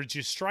 2/3.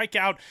 You strike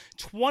out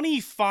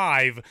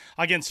 25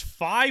 against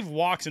 5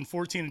 walks and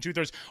 14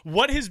 2/3.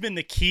 What has been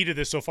the key to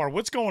this so far?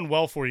 What's going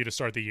well for you to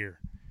start the year?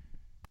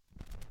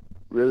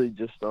 Really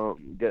just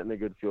getting a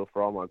good feel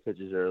for all my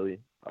pitches early.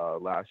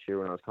 Last year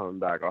when I was coming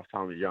back off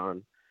Tommy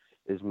John,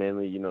 is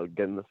mainly, you know,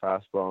 getting the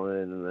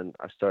fastball in, and then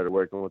I started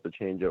working with the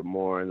changeup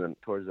more, and then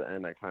towards the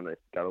end I kind of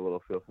got a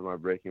little feel for my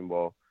breaking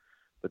ball.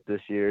 But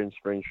this year in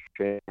spring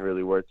training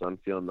really worked on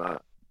feeling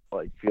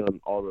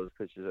all those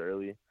pitches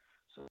early,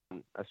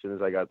 So as soon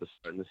as I got to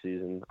start in the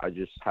season, I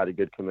just had a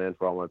good command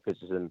for all my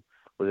pitches and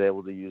was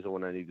able to use it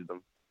when I needed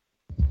them.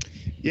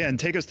 Yeah, and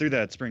take us through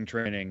that spring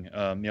training.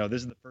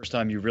 This is the first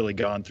time you've really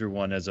gone through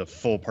one as a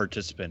full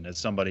participant, as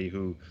somebody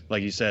who,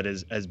 like you said,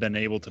 has been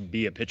able to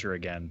be a pitcher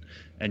again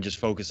and just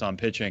focus on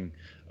pitching.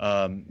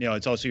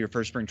 It's also your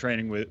first spring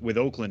training with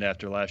Oakland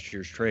after last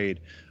year's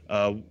trade.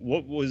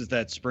 What was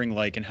that spring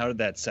like, and how did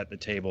that set the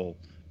table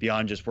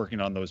beyond just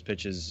working on those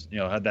pitches?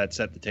 How did that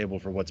set the table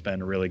for what's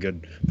been a really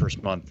good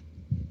first month?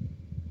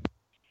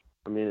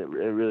 I mean, it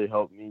really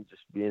helped me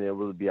just being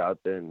able to be out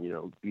there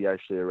and, be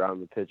actually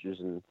around the pitchers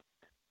and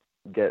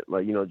get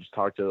just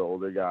talk to the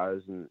older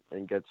guys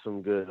and get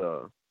some good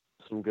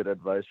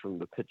advice from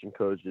the pitching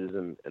coaches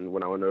and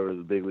when I went over to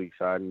the big league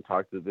side and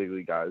talked to the big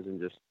league guys and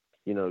just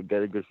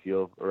get a good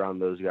feel around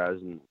those guys,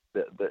 and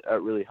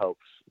that really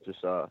helps just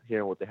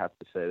hearing what they have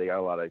to say. They got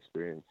a lot of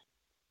experience.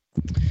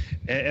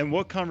 And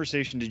what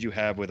conversation did you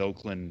have with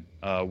Oakland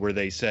where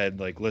they said,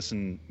 like,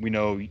 listen, we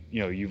know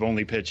you've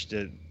only pitched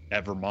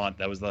at Vermont,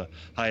 that was the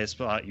highest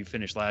spot you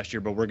finished last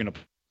year, but we're going to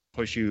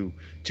push you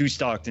to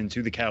Stockton,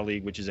 to the Cal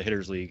League, which is a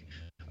hitters league.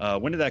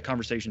 When did that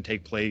conversation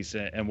take place,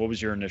 and what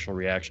was your initial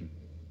reaction?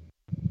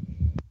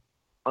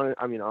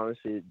 I mean,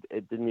 honestly,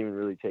 it didn't even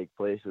really take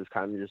place. It was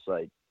kind of just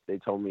like they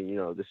told me,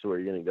 this is where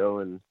you're going to go,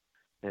 and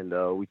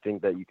we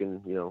think that you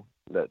can,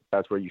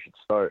 that's where you should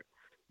start.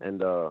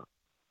 And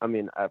I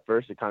mean, at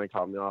first it kind of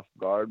caught me off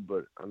guard,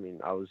 but I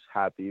mean, I was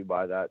happy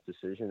by that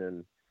decision,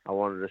 and I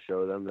wanted to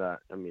show them that,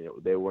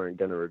 they weren't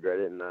going to regret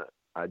it and that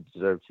I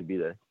deserved to be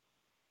there.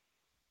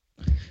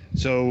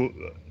 So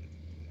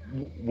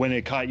when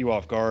it caught you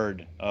off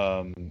guard,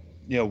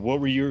 what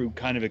were you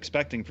kind of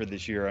expecting for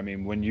this year? I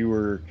mean, when you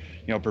were,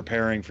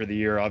 preparing for the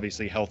year,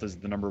 obviously health is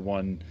the number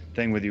one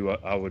thing with you,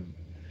 I would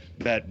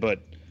bet.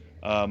 But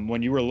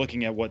when you were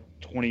looking at what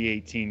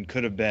 2018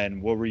 could have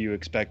been, what were you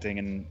expecting?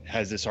 And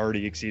has this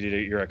already exceeded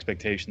your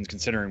expectations,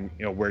 considering,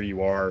 where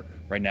you are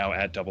right now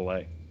at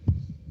AA?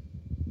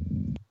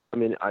 I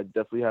mean, I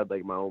definitely had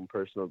like my own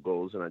personal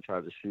goals and I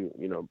tried to shoot,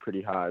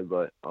 pretty high,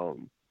 but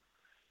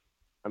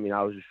I mean,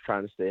 I was just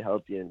trying to stay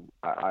healthy, and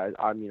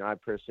I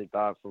personally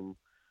thought from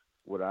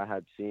what I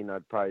had seen,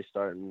 I'd probably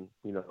start in,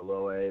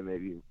 low A,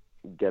 maybe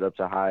get up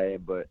to high A,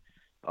 but,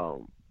 I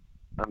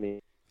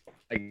mean,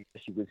 I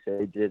guess you could say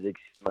I did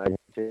exceed my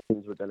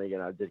expectations, but then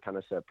again, I did kind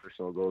of set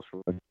personal goals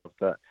for myself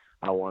that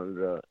I wanted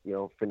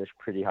to, finish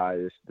pretty high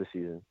this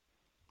season.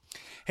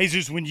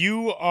 Jesus, when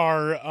you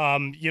are,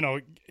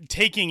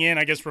 taking in,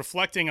 I guess,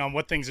 reflecting on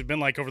what things have been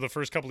like over the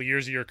first couple of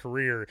years of your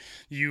career,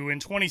 you in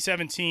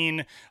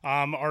 2017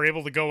 are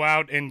able to go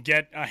out and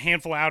get a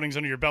handful of outings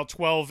under your belt,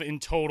 12 in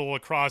total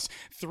across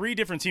 3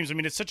 different teams. I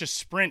mean, it's such a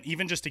sprint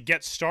even just to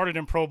get started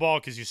in pro ball,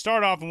 because you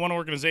start off in one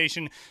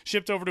organization,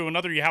 shipped over to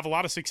another, you have a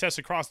lot of success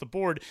across the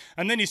board,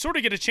 and then you sort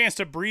of get a chance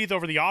to breathe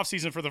over the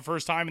offseason for the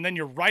first time, and then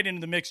you're right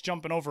into the mix,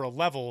 jumping over a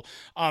level.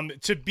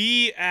 To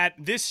be at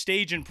this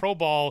stage in pro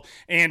ball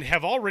and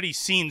have already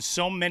seen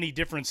so many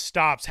different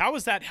stops, how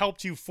has that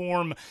helped you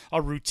form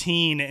a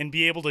routine and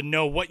be able to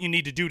know what you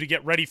need to do to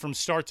get ready from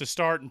start to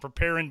start and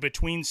prepare in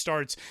between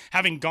starts,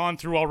 having gone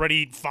through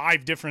already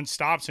 5 different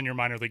stops in your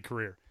minor league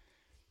career?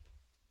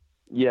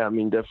 Yeah, I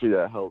mean, definitely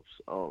that helps.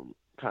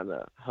 Kind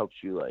of helps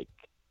you, like,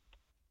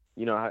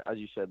 as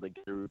you said, like,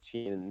 get a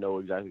routine and know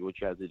exactly what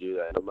you have to do,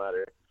 that no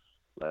matter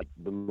like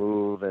the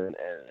move and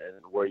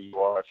where you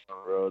are on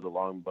the road, the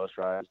long bus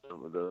rides,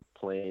 the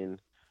plane,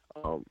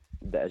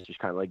 that's just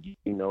kind of like,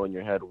 in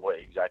your head what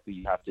exactly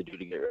you have to do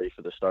to get ready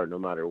for the start, no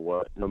matter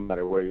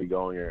where you're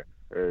going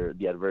or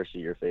the adversity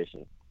you're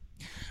facing.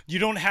 You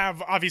don't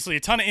have, obviously,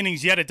 a ton of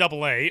innings yet at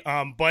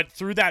AA, but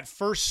through that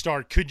first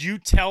start, could you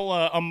tell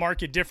a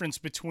marked difference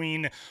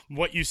between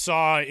what you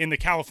saw in the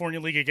California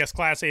League against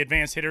Class A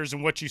advanced hitters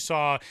and what you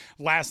saw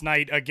last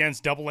night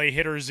against AA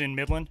hitters in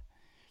Midland?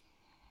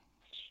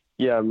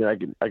 Yeah, I mean, I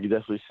could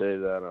definitely say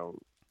that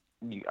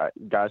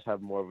guys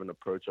have more of an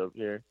approach up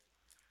here.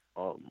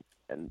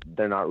 And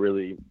they're not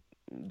really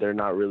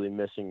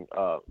missing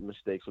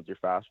mistakes with your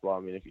fastball. I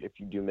mean, if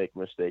you do make a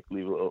mistake,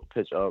 leave a little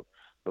pitch up,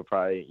 they'll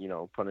probably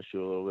punish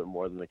you a little bit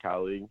more than the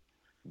Cal League.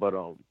 But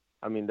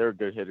I mean, there are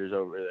good hitters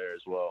over there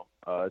as well.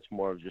 It's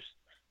more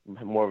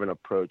of an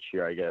approach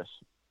here, I guess.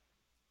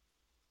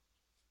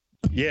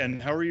 Yeah,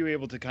 and how were you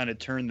able to kind of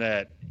turn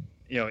that,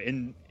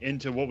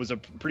 into what was a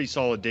pretty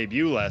solid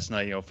debut last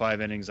night?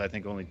 5 innings, I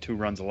think only 2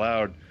 runs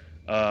allowed.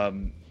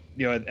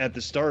 At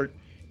the start,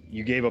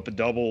 you gave up a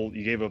double,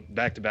 you gave up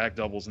back-to-back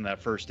doubles in that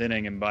first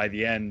inning, and by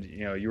the end,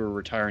 you were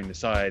retiring the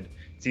side.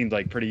 It seemed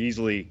like pretty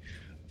easily.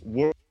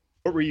 What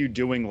were you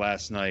doing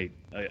last night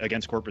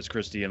against Corpus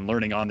Christi and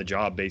learning on the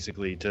job,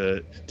 basically,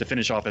 to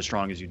finish off as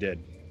strong as you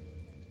did?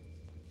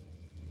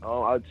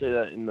 I'd say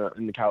that in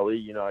the Cal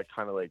League, I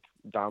kind of like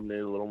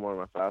dominated a little more on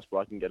my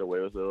fastball. I can get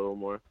away with it a little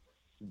more.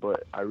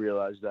 But I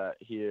realized that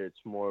here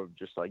it's more of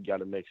just like you got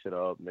to mix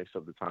up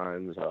the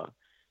times.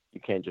 You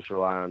can't just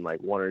rely on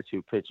like 1 or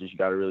 2 pitches. You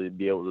got to really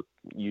be able to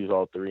use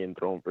all 3 and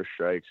throw them for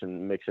strikes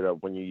and mix it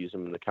up when you use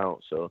them in the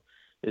count. So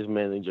it's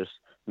mainly just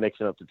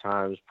mixing up the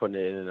times, putting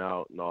it in and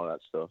out, and all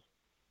that stuff.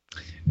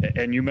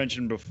 And you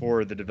mentioned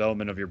before the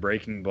development of your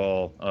breaking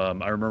ball. I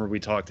remember we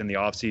talked in the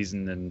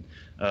offseason, and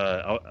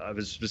I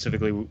was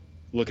specifically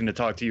looking to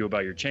talk to you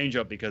about your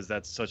changeup because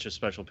that's such a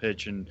special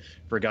pitch. And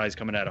for guys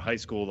coming out of high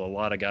school, a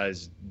lot of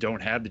guys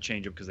don't have the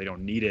changeup because they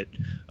don't need it.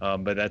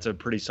 But that's a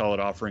pretty solid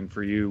offering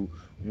for you.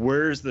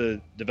 Where's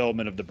the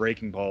development of the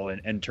breaking ball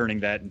and turning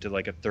that into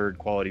like a third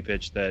quality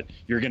pitch that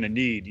you're going to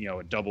need,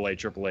 a double A,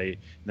 triple A in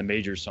the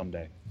majors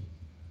someday?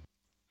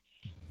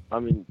 I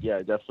mean, yeah,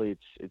 definitely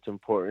it's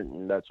important,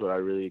 and that's what I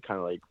really kind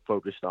of like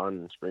focused on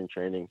in spring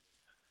training.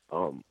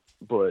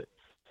 But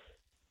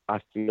I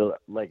feel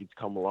like it's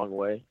come a long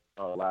way.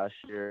 Last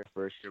year,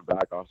 first year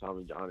back off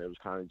Tommy John, it was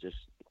kind of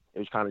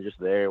just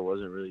there. It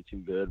wasn't really too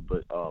good,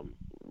 but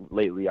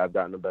lately I've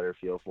gotten a better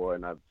feel for it,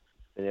 and I've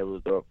been able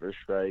to throw it for a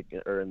strike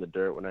or in the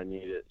dirt when I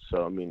need it.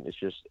 So I mean,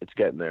 it's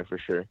getting there for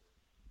sure.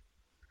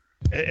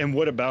 And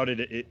what about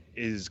it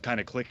is kind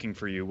of clicking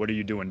for you? What are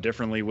you doing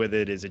differently with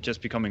it? Is it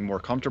just becoming more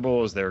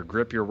comfortable? Is there a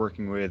grip you're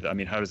working with? I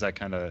mean, how does that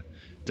kind of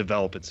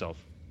develop itself?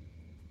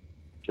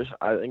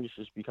 I think it's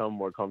just becoming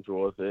more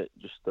comfortable with it,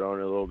 just throwing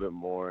it a little bit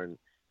more and,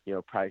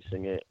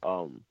 practicing it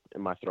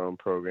in my throwing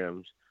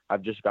programs.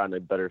 I've just gotten a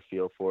better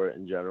feel for it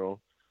in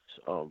general,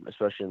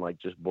 especially in like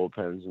just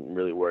bullpens and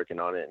really working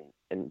on it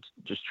and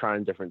just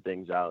trying different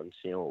things out and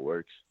seeing what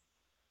works.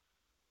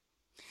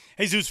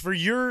 Hey, Zeus, for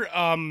your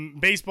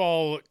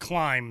baseball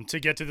climb to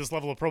get to this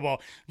level of pro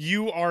ball,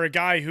 you are a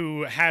guy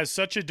who has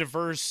such a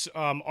diverse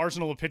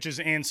arsenal of pitches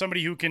and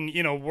somebody who can,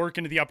 work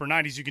into the upper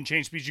 90s. You can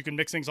change speeds, you can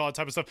mix things, all that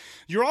type of stuff.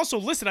 You're also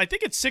listed, I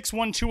think it's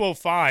 6'1",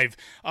 205,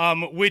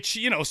 which,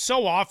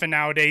 so often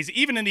nowadays,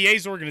 even in the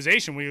A's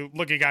organization, we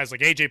look at guys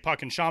like A.J.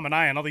 Puck and Sean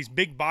Manaea and all these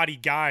big body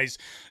guys.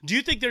 Do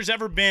you think there's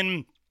ever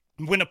been,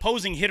 when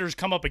opposing hitters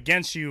come up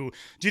against you,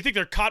 do you think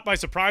they're caught by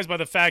surprise by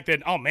the fact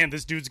that, oh man,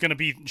 this dude's going to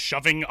be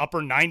shoving upper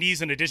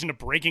 90s in addition to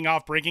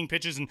breaking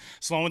pitches and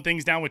slowing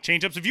things down with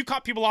changeups? Have you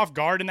caught people off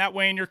guard in that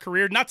way in your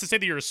career? Not to say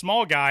that you're a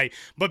small guy,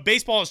 but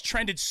baseball has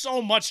trended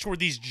so much toward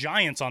these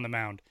giants on the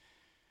mound.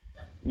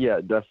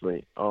 Yeah,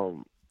 definitely.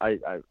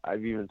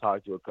 I've even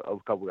talked to a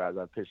couple guys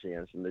I've pitched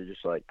against, and they're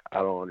just like, I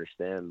don't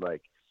understand.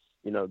 Like,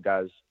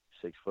 guys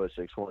 6',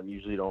 6'1"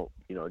 usually don't,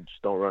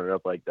 just don't run it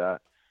up like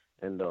that.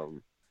 And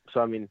so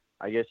I mean,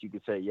 I guess you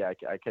could say, yeah,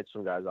 I catch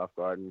some guys off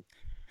guard. And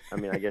I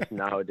mean, I guess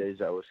nowadays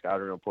with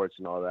scouting reports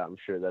and all that, I'm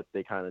sure that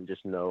they kind of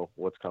just know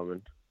what's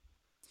coming.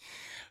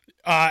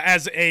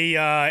 As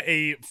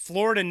a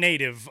Florida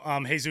native,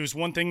 Jesus,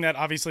 one thing that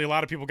obviously a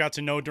lot of people got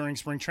to know during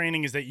spring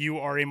training is that you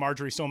are a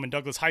Marjorie Stoneman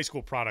Douglas High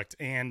School product.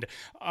 And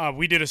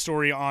we did a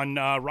story on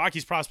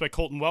Rockies prospect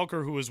Colton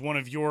Welker, who was one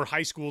of your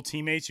high school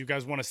teammates. You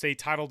guys won a state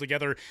title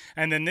together.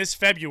 And then this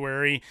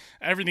February,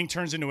 everything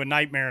turns into a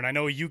nightmare. And I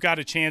know you got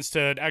a chance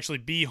to actually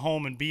be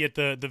home and be at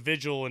the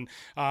vigil and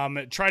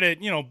try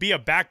to, be a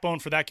backbone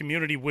for that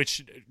community,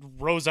 which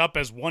rose up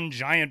as one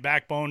giant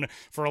backbone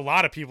for a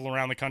lot of people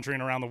around the country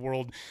and around the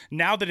world.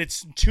 Now that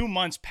it's 2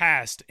 months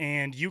past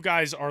and you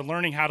guys are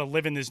learning how to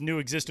live in this new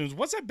existence,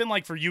 what's that been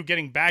like for you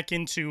getting back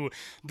into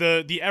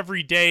the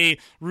everyday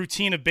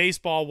routine of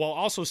baseball while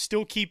also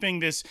still keeping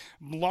this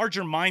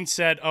larger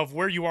mindset of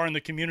where you are in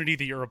the community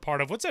that you're a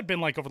part of? What's that been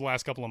like over the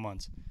last couple of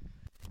months?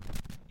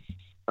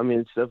 I mean,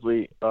 it's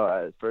definitely,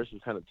 at first it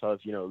was kind of tough,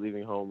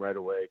 leaving home right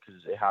away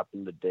because it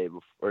happened the day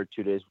before, or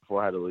 2 days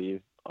before I had to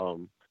leave.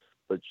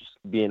 But just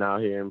being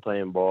out here and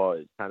playing ball,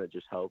 it kind of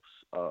just helps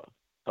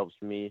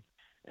me.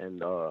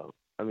 And,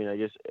 I mean, I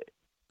guess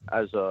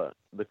as the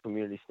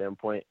community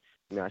standpoint,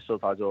 I mean, I still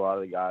talk to a lot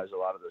of the guys, a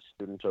lot of the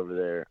students over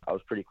there. I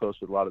was pretty close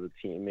with a lot of the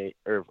team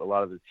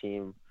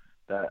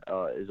that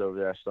is over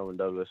there at Stoneman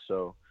Douglas.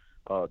 So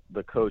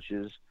the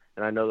coaches,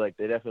 and I know like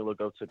they definitely look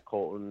up to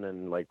Colton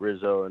and like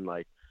Rizzo and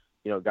like,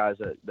 guys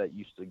that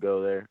used to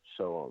go there.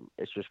 So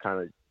it's just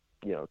kind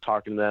of,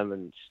 talking to them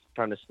and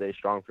trying to stay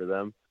strong for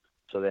them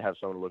so they have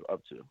someone to look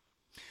up to.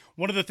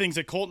 One of the things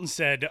that Colton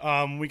said,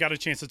 we got a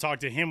chance to talk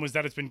to him, was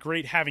that it's been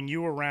great having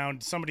you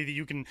around, somebody that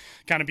you can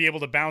kind of be able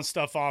to bounce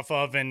stuff off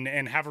of and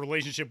have a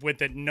relationship with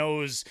that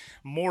knows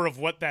more of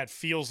what that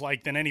feels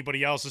like than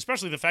anybody else,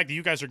 especially the fact that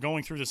you guys are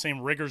going through the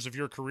same rigors of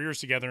your careers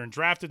together and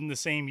drafted in the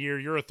same year.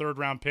 You're a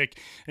third-round pick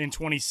in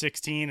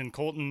 2016, and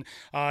Colton,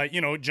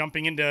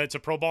 jumping into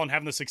pro ball and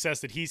having the success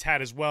that he's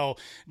had as well.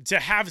 To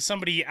have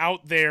somebody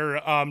out there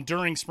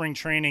during spring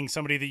training,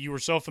 somebody that you were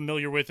so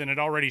familiar with and had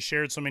already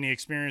shared so many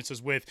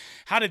experiences with,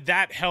 how did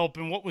that help,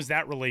 and what was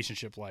that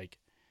relationship like?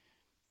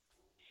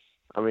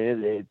 I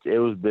mean, it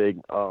was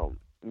big.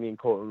 Me and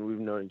Colton, we've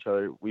known each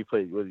other. We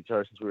played with each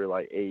other since we were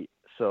like 8.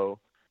 So,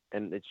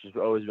 and it's just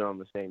always been on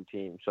the same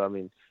team. So, I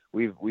mean,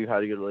 we've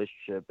had a good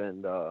relationship,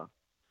 and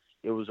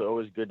it was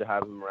always good to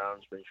have him around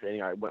in spring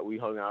training. We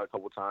hung out a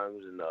couple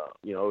times, and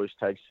always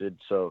texted.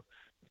 So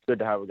it's good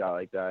to have a guy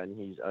like that, and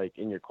he's like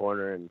in your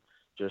corner, and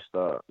just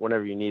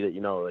whenever you need it,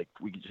 like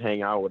we could just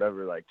hang out,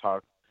 whatever, like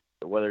talk.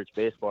 Whether it's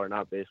baseball or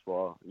not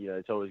baseball,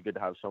 it's always good to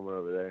have someone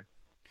over there.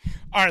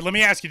 All right, let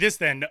me ask you this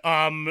then.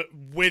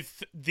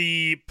 With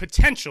the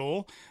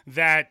potential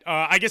that,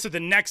 I guess at the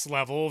next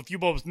level, if you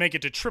both make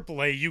it to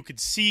AAA, you could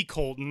see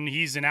Colton.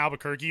 He's in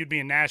Albuquerque. You'd be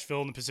in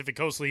Nashville in the Pacific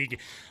Coast League.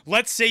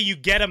 Let's say you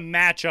get a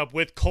matchup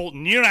with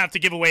Colton. You don't have to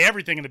give away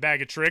everything in the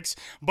bag of tricks,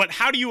 but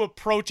how do you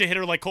approach a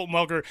hitter like Colton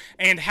Welker,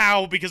 and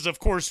how, because of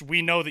course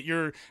we know that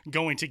you're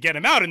going to get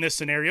him out in this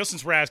scenario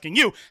since we're asking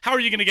you, how are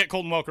you going to get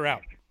Colton Welker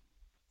out?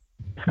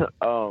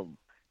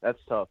 That's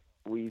tough.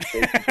 We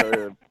faced each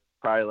other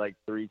probably like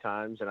 3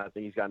 times, and I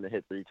think he's gotten a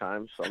hit 3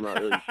 times, so I'm not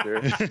really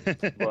sure.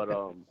 But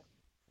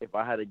if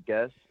I had to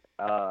guess,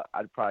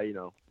 I'd probably,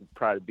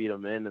 try to beat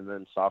him in and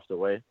then soft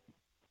away.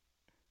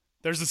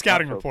 There's the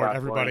scouting report,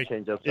 everybody.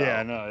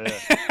 Yeah, no, yeah.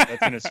 That's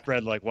going to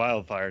spread like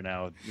wildfire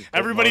now.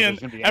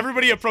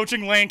 Everybody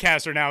approaching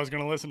Lancaster now is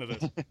going to listen to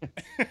this.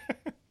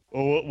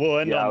 Well, we'll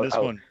end on this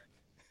one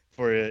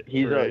for you.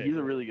 He's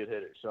a really good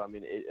hitter, so I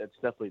mean, it's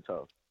definitely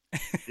tough.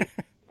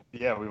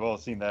 Yeah, we've all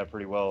seen that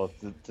pretty well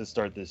to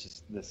start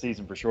this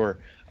season for sure.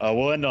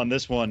 We'll end on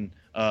this one.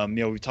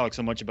 We've talked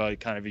so much about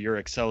kind of your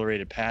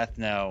accelerated path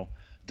now.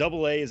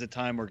 AA is a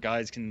time where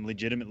guys can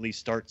legitimately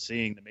start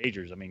seeing the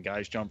majors. I mean,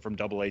 guys jump from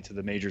AA to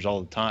the majors all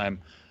the time.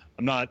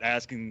 I'm not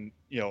asking,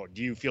 do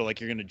you feel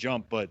like you're going to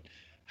jump, but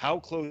how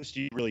close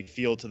do you really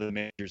feel to the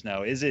majors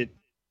now? Is it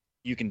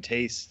you can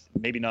taste,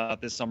 maybe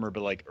not this summer,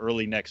 but like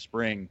early next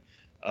spring?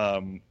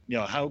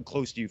 How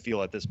close do you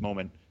feel at this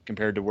moment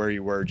compared to where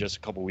you were just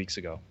a couple weeks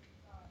ago?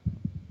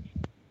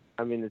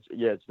 I mean, it's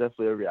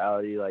definitely a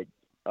reality. Like,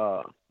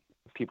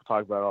 people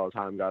talk about it all the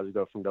time. Guys who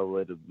go from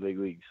AA to the big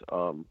leagues.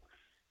 I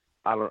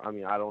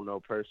don't know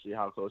personally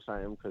how close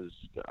I am because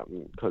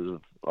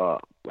of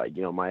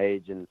my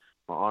age and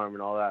my arm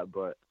and all that.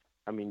 But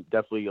I mean,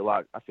 definitely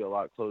I feel a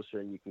lot closer,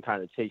 and you can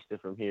kind of taste it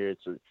from here.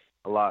 It's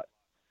a lot.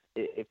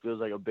 It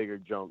feels like a bigger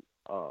jump.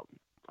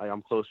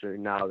 I'm closer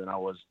now than I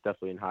was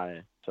definitely in high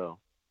A. So.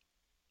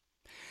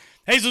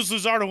 Jesus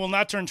Luzardo will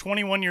not turn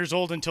 21 years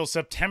old until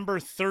September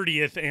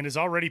 30th and is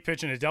already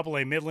pitching at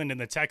AA Midland in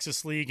the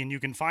Texas League, and you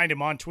can find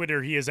him on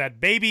Twitter. He is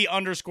at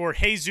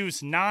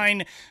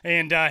baby_Jesus9.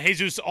 And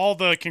Jesus, all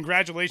the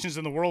congratulations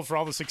in the world for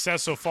all the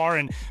success so far,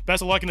 and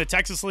best of luck in the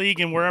Texas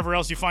League and wherever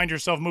else you find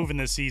yourself moving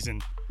this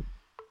season.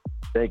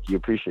 Thank you.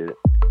 Appreciate it.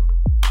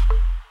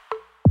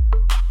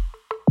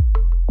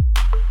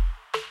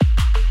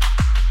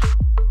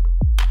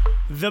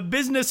 The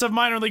business of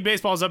minor league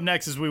baseball is up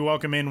next as we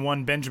welcome in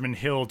one Benjamin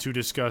Hill to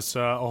discuss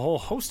a whole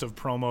host of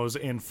promos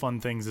and fun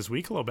things this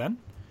week. Hello, Ben.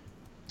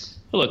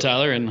 Hello,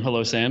 Tyler, and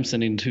hello, Sam,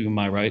 sitting to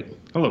my right.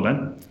 Hello,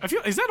 Ben.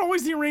 Is that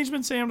always the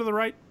arrangement, Sam, to the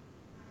right?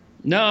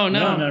 No,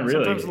 not really.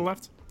 Sometimes to the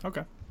left?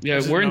 Okay. Yeah,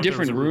 we're in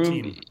different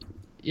rooms.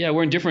 Yeah,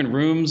 we're in different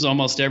rooms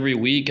almost every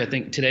week. I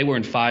think today we're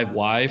in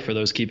 5Y for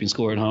those keeping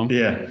score at home.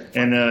 Yeah,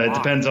 and it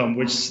depends on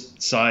which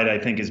side I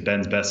think is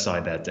Ben's best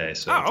side that day.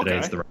 So today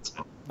it's the right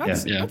side.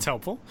 That's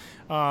helpful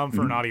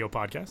for an audio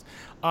podcast.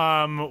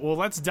 Well,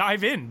 let's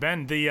dive in.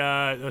 Ben,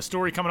 the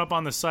story coming up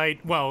on the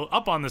site,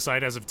 up on the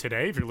site as of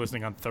today, if you're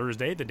listening on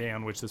Thursday, the day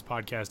on which this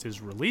podcast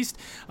is released,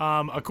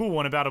 a cool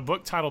one about a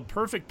book titled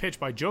Perfect Pitch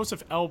by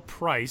Joseph L.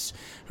 Price,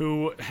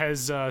 who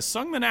has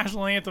sung the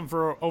national anthem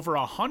for over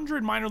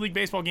 100 minor league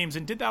baseball games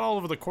and did that all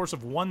over the course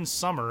of one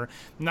summer.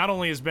 Not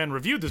only has Ben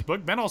reviewed this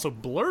book, Ben also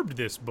blurbed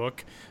this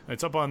book.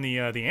 It's up on the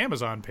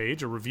Amazon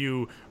page, a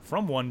review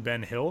from one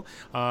Ben Hill,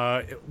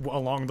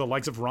 along the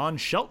likes of Ron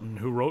Shelton,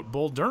 who wrote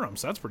Bull Durham.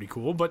 So that's pretty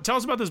cool. But tell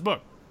us about this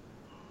book.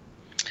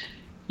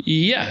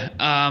 Yeah.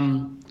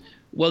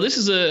 Well, this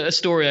is a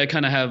story I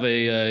kind of have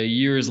a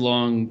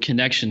years-long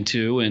connection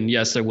to. And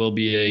yes, there will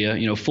be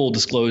a full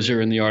disclosure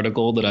in the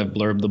article that I've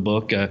blurbed the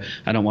book. I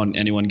don't want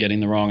anyone getting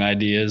the wrong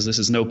ideas. This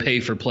is no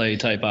pay-for-play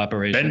type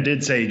operation. Ben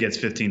did say he gets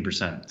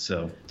 15%.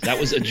 So that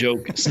was a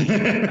joke.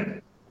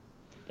 That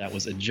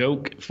was a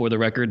joke. For the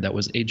record, that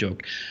was a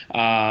joke.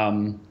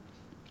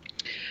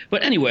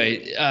 But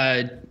anyway,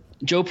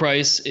 Joe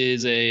Price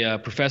is a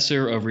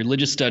professor of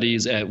religious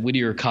studies at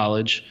Whittier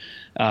College,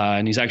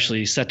 and he's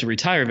actually set to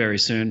retire very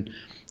soon.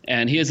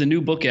 And he has a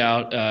new book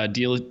out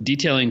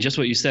detailing just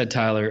what you said,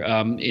 Tyler.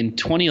 In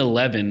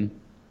 2011,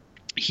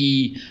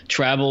 he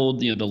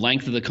traveled the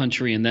length of the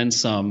country and then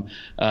some,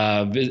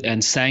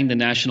 and sang the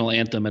national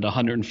anthem at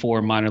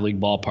 104 minor league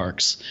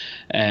ballparks.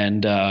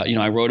 And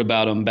I wrote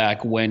about him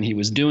back when he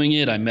was doing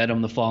it. I met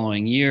him the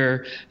following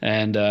year,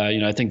 and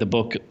I think the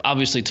book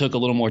obviously took a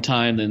little more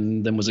time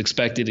than was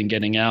expected in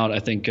getting out. I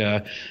think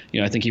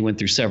he went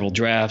through several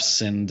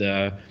drafts and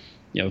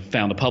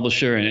found a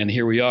publisher, and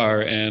here we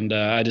are. And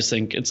I just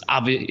think it's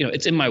obvious,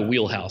 it's in my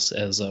wheelhouse,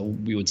 as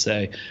we would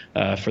say,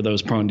 for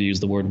those prone to use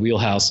the word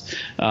wheelhouse.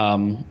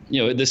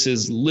 This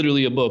is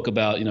literally a book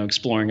about,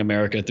 exploring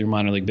America through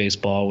minor league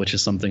baseball, which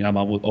is something I'm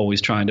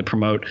always trying to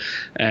promote.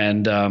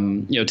 And,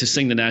 to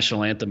sing the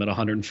national anthem at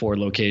 104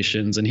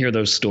 locations and hear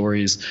those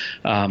stories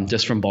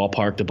just from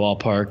ballpark to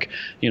ballpark,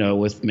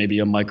 with maybe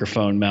a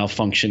microphone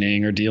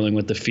malfunctioning or dealing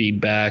with the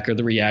feedback or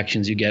the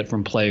reactions you get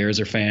from players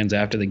or fans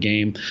after the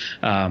game.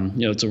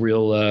 It's a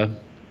real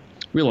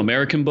real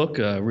American book,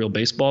 a real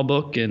baseball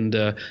book, and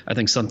I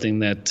think something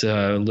that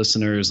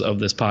listeners of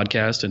this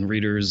podcast and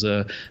readers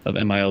of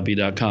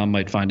MILB.com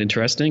might find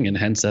interesting, and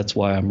hence that's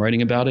why I'm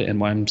writing about it and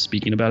why I'm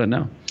speaking about it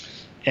now.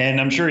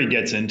 And I'm sure he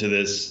gets into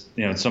this,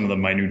 some of the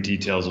minute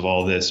details of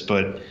all this,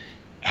 but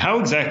how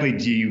exactly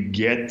do you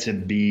get to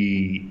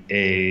be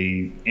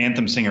a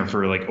anthem singer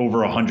for like over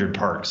 100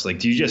 parks? Like,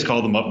 do you just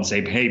call them up and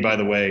say, hey, by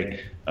the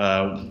way,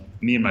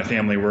 me and my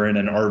family, we're in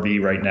an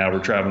RV right now. We're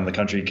traveling the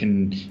country.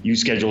 Can you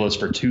schedule us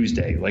for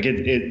Tuesday? Like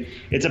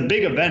it's a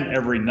big event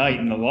every night.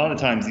 And a lot of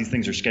times these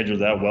things are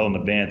scheduled out well in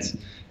advance.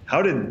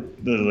 How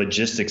did the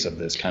logistics of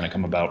this kind of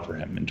come about for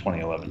him in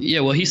 2011? Yeah,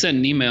 well, he sent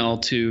an email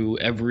to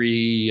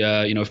every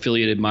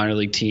affiliated minor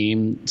league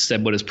team,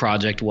 said what his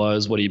project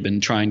was, what he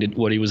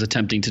was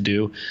attempting to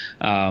do.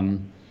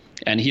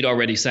 And he'd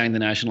already sang the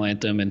national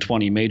anthem in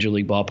 20 major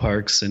league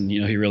ballparks, and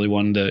he really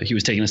he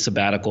was taking a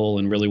sabbatical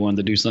and really wanted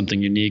to do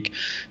something unique.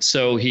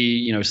 So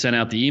he sent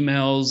out the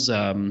emails.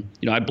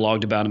 I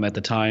blogged about him at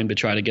the time to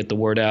try to get the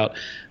word out.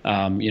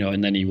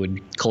 And then he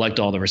would collect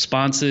all the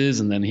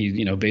responses, and then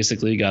he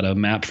basically got a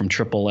map from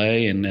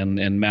AAA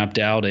and mapped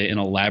out an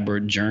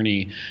elaborate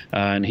journey.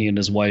 And he and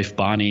his wife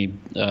Bonnie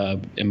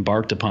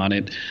embarked upon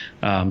it,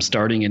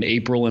 starting in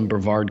April in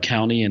Brevard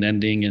County and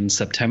ending in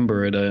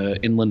September at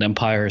Inland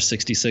Empire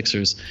 66ers.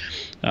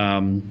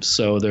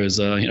 So there's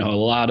a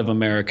lot of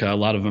America, a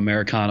lot of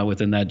Americana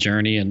within that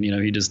journey, and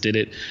he just did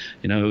it.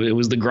 It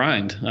was the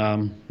grind.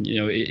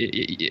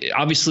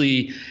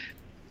 Obviously,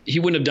 he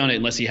wouldn't have done it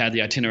unless he had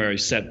the itinerary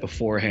set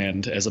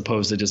beforehand, as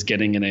opposed to just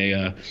getting in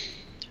a.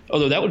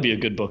 Although that would be a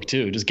good book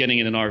too, just getting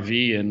in an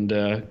RV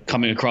and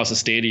coming across a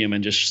stadium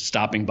and just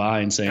stopping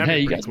by and saying, "Hey,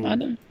 you guys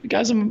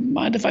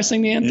mind if I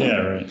sing the anthem?"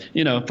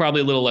 Yeah, right.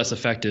 Probably a little less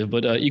effective,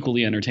 but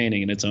equally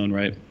entertaining in its own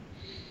right.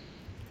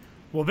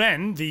 Well,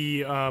 Ben,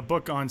 the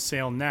book on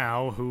sale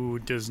now, who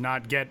does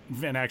not get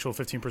an actual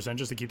 15%,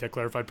 just to keep that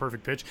clarified,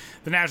 perfect pitch.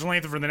 The National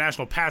Anthem for the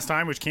National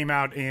Pastime, which came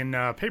out in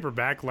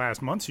paperback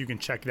last month, so you can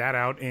check that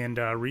out and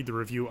read the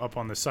review up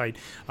on the site.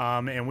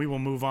 And we will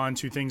move on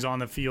to things on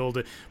the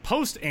field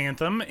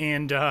post-Anthem,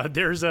 and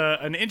there's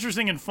an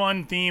interesting and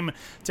fun theme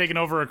taken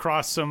over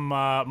across some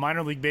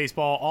minor league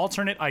baseball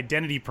alternate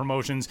identity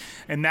promotions,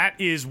 and that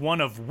is one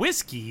of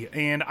whiskey.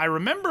 And I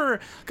remember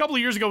a couple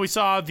of years ago we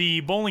saw the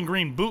Bowling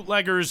Green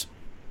Bootleggers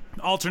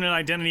alternate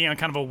identity on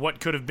kind of a what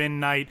could have been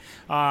night,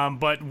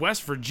 but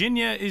West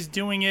Virginia is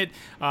doing it.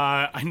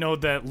 I know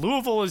that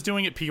Louisville is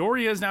doing it.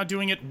 Peoria is now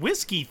doing it.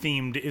 Whiskey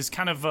themed is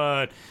kind of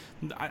I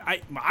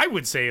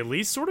would say at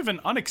least sort of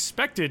an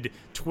unexpected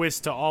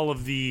twist to all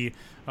of the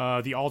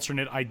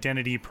alternate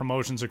identity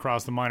promotions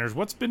across the minors.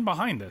 What's been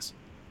behind this?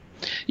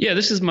 Yeah,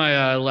 this is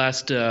my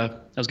last, I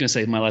was going to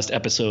say my last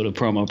episode of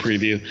Promo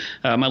Preview,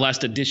 my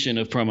last edition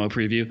of Promo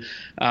Preview.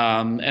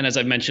 And as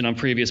I've mentioned on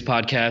previous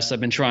podcasts, I've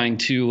been trying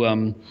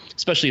to,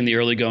 especially in the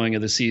early going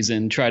of the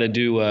season, try to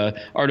do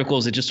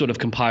articles that just sort of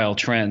compile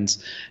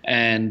trends.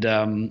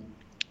 And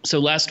so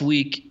last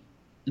week,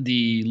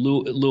 the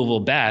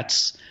Louisville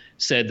Bats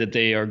said that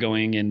they are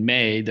going in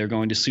May. They're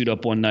going to suit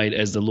up one night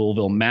as the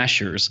Louisville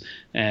Mashers,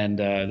 and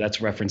that's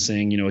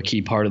referencing a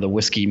key part of the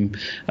whiskey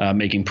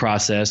making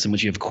process, in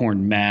which you have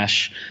corn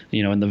mash,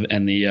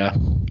 and the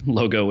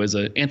logo is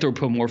an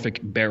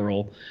anthropomorphic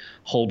barrel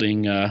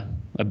holding a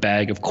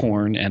bag of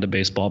corn and a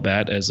baseball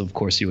bat, as of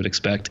course you would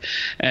expect.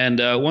 And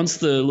once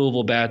the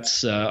Louisville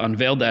Bats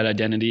unveiled that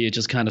identity, it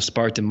just kind of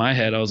sparked in my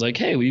head. I was like,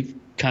 hey, we've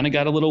kind of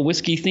got a little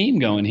whiskey theme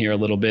going here a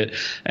little bit.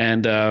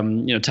 And,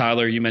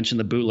 Tyler, you mentioned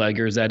the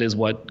Bootleggers. That is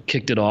what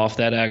kicked it off.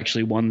 That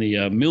actually won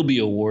the Milby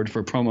Award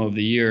for Promo of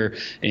the Year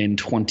in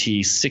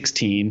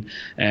 2016.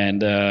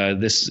 And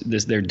this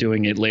they're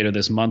doing it later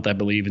this month, I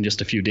believe, in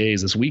just a few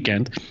days, this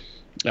weekend.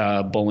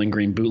 Bowling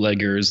Green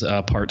Bootleggers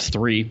Part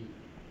 3.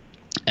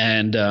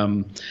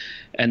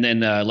 And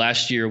then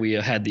last year we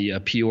had the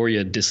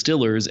Peoria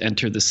Distillers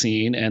enter the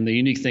scene. And the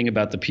unique thing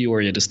about the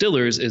Peoria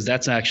Distillers is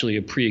that's actually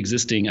a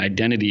pre-existing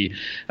identity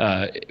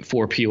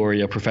for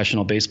Peoria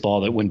professional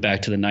baseball that went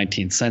back to the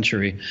 19th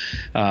century.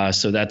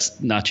 So that's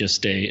not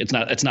just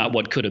it's not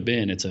what could have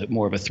been. It's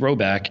more of a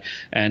throwback.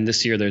 And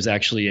this year there's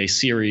actually a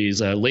series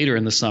later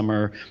in the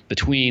summer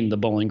between the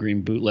Bowling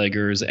Green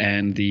Bootleggers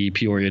and the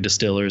Peoria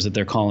Distillers that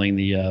they're calling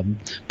the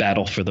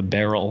Battle for the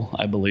Barrel,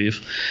 I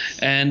believe.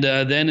 And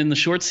then in the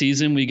short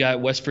season, we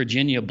got West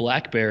Virginia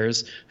Black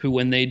Bears, who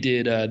when they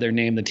did their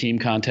Name the Team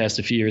contest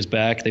a few years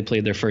back, they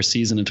played their first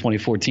season in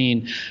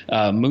 2014.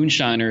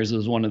 Moonshiners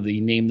was one of the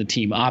Name the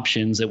Team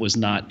options that was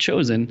not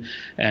chosen.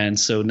 And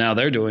so now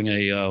they're doing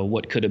a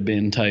what could have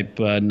been type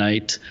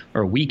night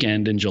or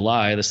weekend in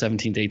July, the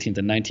 17th, 18th,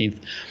 and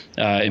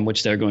 19th, in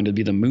which they're going to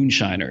be the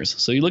Moonshiners.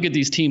 So you look at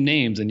these team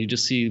names and you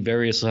just see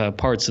various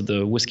parts of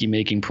the whiskey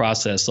making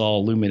process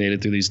all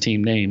illuminated through these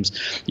team names.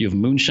 You have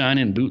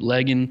moonshining,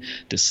 bootlegging,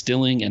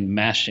 distilling, and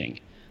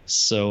mashing.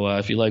 So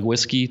if you like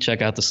whiskey,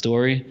 check out the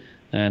story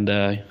and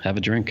have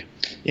a drink.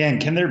 Yeah, and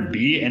can there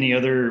be any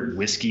other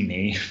whiskey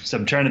names?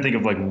 I'm trying to think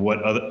of like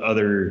what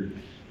other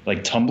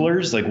like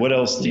tumblers. Like what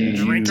else do you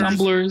use?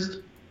 Tumblers.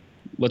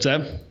 What's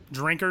that?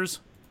 Drinkers.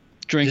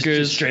 drinkers,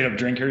 just straight up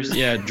drinkers.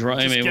 Yeah,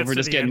 I mean, we're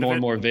just getting more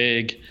and more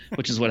vague,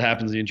 which is what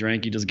happens when you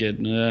drink. You just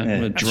get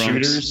drunks.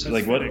 Shooters,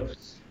 like what?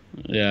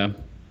 Yeah.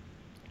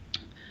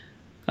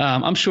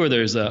 I'm sure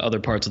there's other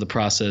parts of the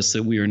process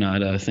that we are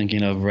not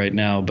thinking of right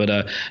now. But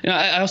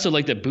I also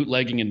like that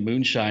bootlegging and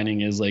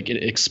moonshining is like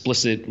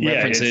explicit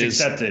references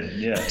it's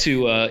accepted,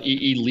 to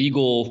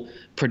illegal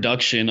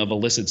production of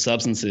illicit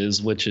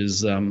substances, which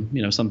is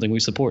something we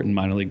support in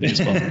minor league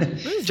baseball.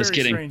 It's just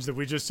very strange that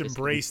we just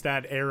embraced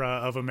that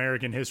era of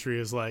American history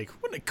as like,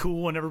 wasn't it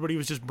cool when everybody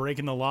was just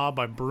breaking the law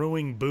by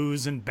brewing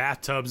booze in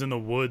bathtubs in the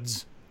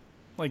woods?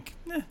 Like,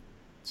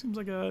 seems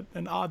like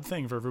an odd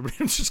thing for everybody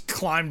to just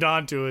climbed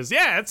onto.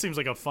 It seems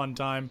like a fun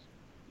time.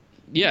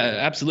 Yeah,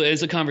 absolutely.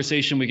 It's a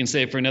conversation we can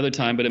save for another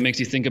time, but it makes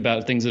you think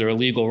about things that are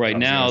illegal right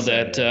now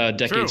that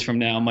decades from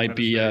now might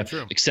be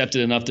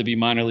accepted enough to be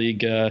minor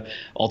league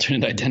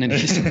alternate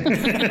identities.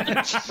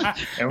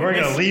 And we're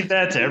going to leave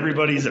that to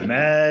everybody's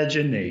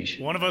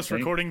imagination. One of us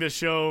recording this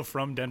show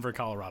from Denver,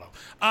 Colorado.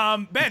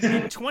 Ben,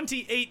 in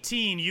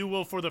 2018, you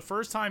will, for the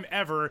first time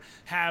ever,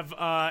 have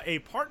a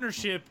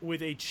partnership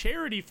with a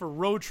charity for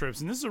road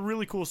trips. And this is a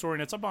really cool story,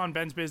 and it's up on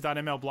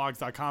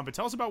bensbiz.mlblogs.com. But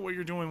tell us about what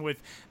you're doing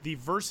with the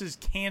Versus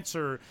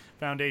Cancer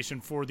Foundation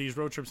for these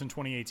road trips in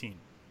 2018.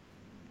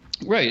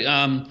 Right.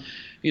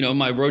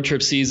 My road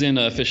trip season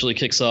officially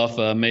kicks off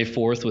May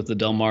 4th with the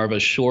Delmarva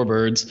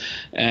Shorebirds.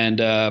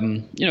 And,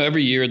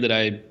 every year that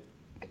I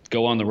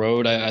go on the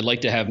road, I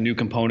like to have new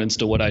components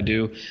to what I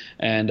do.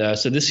 And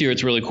so this year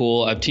it's really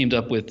cool. I've teamed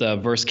up with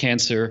Versus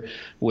Cancer,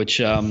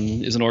 which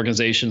is an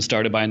organization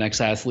started by an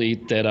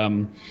ex-athlete that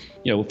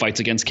fights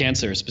against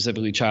cancer,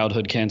 specifically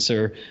childhood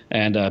cancer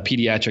and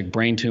pediatric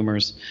brain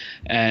tumors.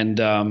 And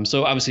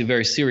so obviously a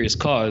very serious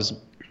cause.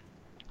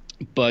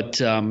 But,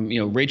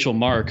 Rachel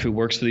Mark, who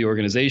works for the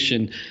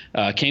organization,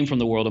 came from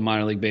the world of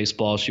minor league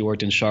baseball. She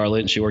worked in Charlotte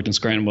and she worked in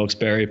Scranton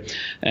Wilkes-Barre.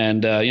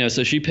 And,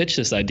 so she pitched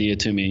this idea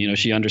to me.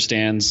 She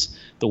understands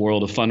the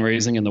world of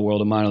fundraising and the world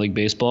of minor league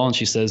baseball. And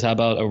she says, how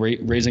about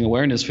raising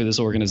awareness for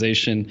this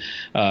organization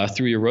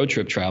through your road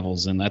trip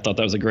travels? And I thought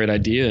that was a great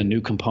idea, a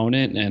new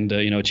component, and,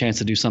 a chance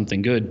to do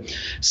something good.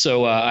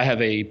 So I have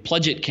a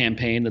Pledge It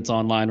campaign that's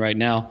online right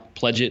now,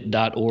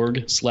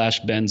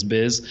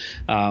 pledgeit.org/bensbiz.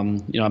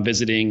 I'm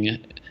visiting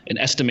an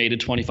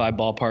estimated 25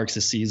 ballparks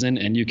this season,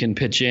 and you can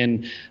pitch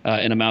in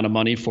an amount of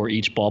money for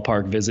each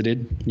ballpark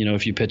visited.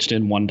 If you pitched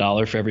in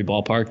 $1 for every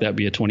ballpark, that'd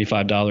be a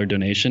 $25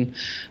 donation.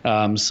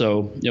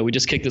 We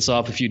just kicked this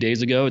off a few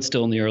days ago. It's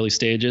still in the early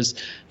stages,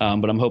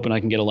 but I'm hoping I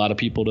can get a lot of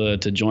people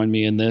to join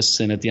me in this,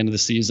 and at the end of the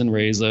season,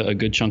 raise a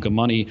good chunk of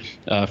money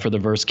for the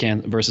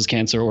Versus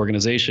Cancer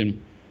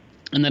organization.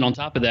 And then on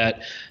top of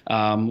that,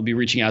 we'll be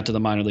reaching out to the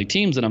minor league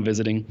teams that I'm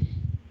visiting.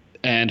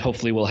 And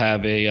hopefully we'll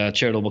have a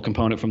charitable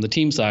component from the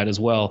team side as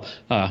well.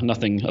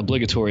 Nothing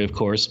obligatory, of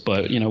course,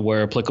 but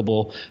where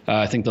applicable,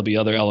 I think there'll be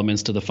other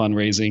elements to the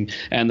fundraising.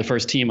 And the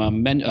first team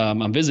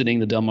I'm visiting,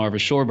 the Delmarva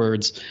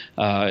Shorebirds,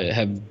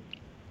 have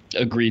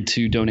agreed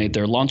to donate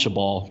their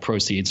Launch-A-Ball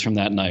proceeds from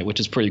that night, which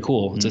is pretty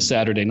cool. It's a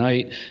Saturday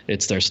night.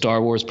 It's their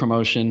Star Wars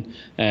promotion,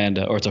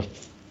 or it's a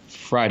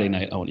Friday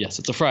night. Oh, yes,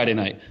 it's a Friday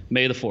night,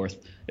 May the 4th.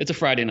 It's a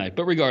Friday night,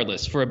 but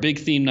regardless, for a big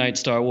theme night,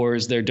 Star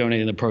Wars, they're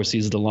donating the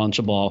proceeds to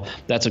Launch-A-Ball.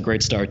 That's a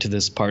great start to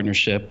this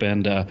partnership,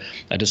 and I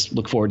just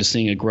look forward to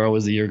seeing it grow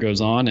as the year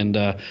goes on,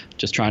 and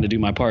just trying to do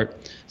my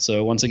part.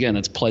 So once again,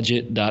 that's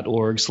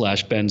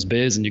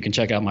pledgeit.org/bensbiz, and you can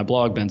check out my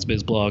blog, Ben's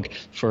Biz blog,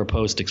 for a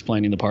post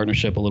explaining the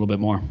partnership a little bit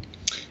more.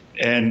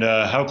 And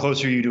how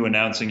close are you to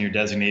announcing your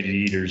designated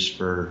eaters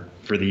for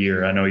the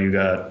year? I know you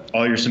got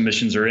all your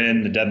submissions are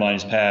in, the deadline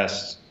is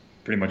passed,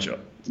 pretty much.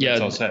 Yeah,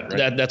 it's all set,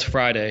 right? That's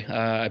Friday.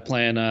 I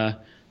plan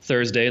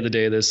Thursday, the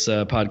day this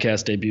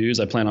podcast debuts.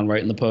 I plan on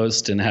writing the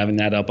post and having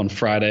that up on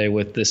Friday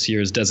with this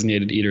year's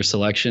designated eater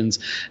selections.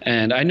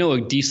 And I know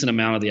a decent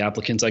amount of the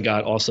applicants I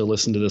got also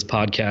listen to this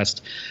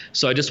podcast.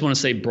 So I just want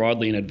to say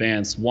broadly in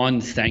advance,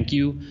 one, thank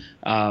you.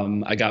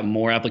 I got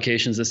more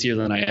applications this year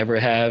than I ever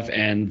have,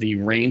 and the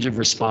range of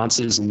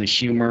responses and the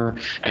humor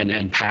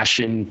and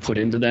passion put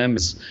into them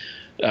is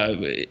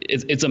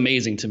it's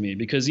amazing to me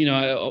because,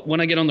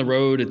 when I get on the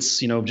road, it's,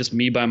 just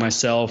me by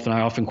myself, and I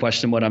often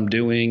question what I'm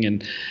doing,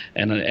 and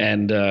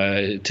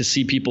to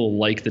see people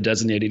like the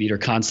designated eater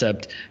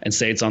concept and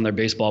say it's on their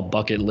baseball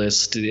bucket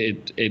list,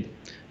 it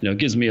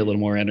gives me a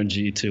little more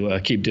energy to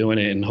keep doing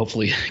it and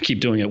hopefully keep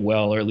doing it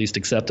well, or at least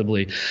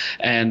acceptably.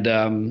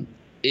 And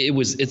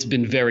it's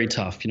been very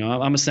tough.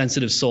 I'm a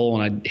sensitive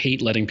soul and I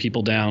hate letting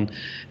people down.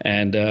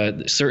 And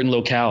certain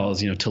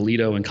locales,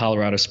 Toledo and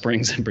Colorado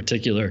Springs in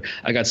particular,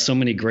 I got so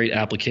many great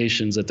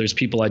applications that there's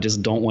people I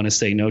just don't want to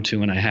say no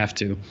to, and I have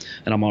to.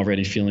 And I'm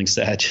already feeling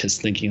sad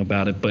just thinking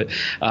about it. But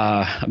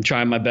I'm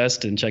trying my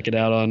best, and check it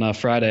out on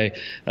Friday,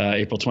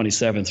 April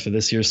 27th for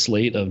this year's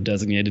slate of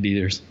designated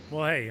eaters.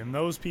 Well, hey, and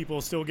those people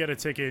still get a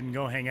ticket and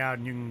go hang out,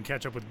 and you can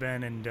catch up with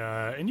Ben,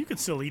 and you can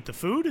still eat the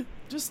food.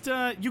 Just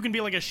you can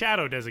be like a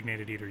shadow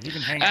designated eater. You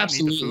can hang out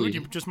and eat the food.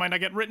 You just might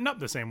not get written up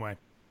the same way.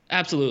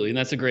 Absolutely, and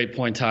that's a great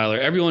point, Tyler.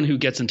 Everyone who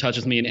gets in touch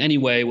with me in any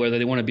way, whether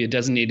they want to be a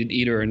designated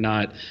eater or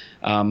not,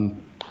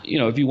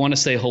 if you want to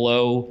say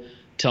hello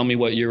tell me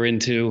what you're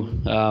into,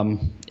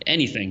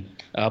 anything,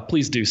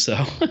 please do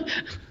so.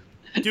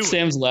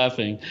 Sam's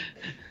laughing.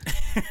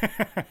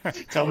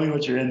 Tell me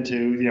what you're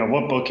into,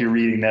 what book you're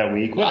reading that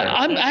week.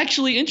 I'm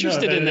actually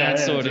interested in that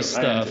sort of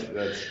stuff.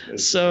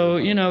 So,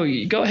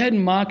 go ahead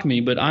and mock me,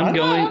 but I'm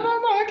going. I'm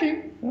not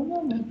mocking.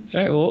 All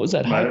right, well, what was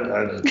that? My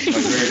very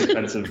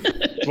defensive.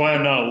 That's why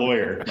I'm not a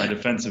lawyer. My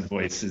defensive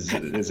voice is a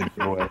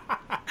good way.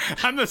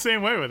 I'm the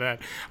same way with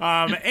that.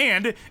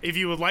 And if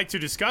you would like to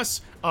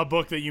discuss a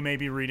book that you may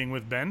be reading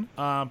with Ben,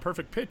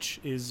 Perfect Pitch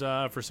is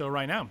for sale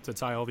right now to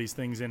tie all these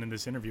things in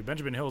this interview.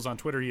 Benjamin Hill's on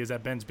Twitter. He is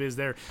at Ben's Biz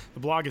there. The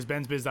blog is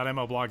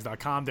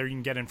bensbiz.mlblogs.com. There you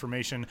can get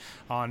information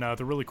on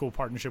the really cool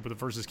partnership with the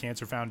Versus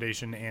Cancer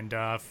Foundation and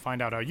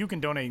find out how you can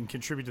donate and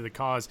contribute to the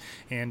cause.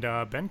 And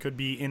Ben could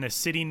be in a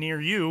city near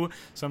you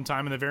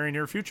sometime in the very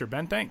near future.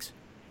 Ben, thanks.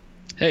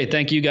 Hey,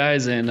 thank you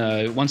guys.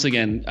 And once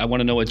again, I want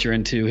to know what you're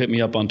into. Hit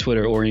me up on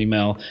Twitter or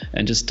email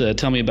and just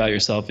tell me about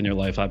yourself and your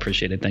life. I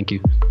appreciate it. Thank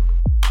you.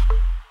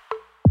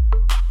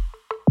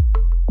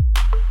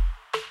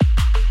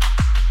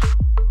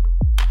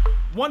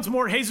 Once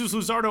more, Jesus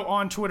Luzardo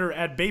on Twitter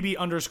at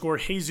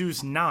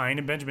baby_Jesus9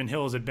 and Benjamin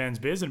Hill is at Ben's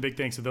Biz. And big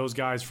thanks to those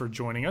guys for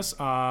joining us.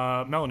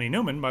 Melanie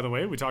Newman, by the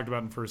way, we talked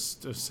about in the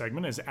first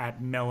segment, is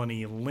at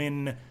Melanie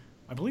Lynn,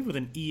 I believe with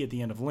an E at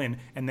the end of Lynn,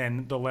 and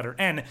then the letter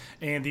N.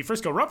 And the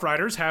Frisco Rough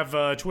Riders have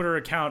a Twitter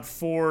account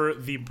for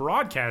the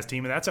broadcast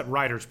team, and that's at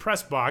Riders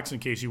Press Box, in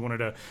case you wanted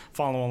to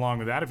follow along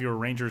with that if you're a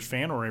Rangers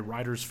fan or a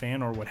Riders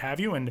fan or what have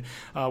you. And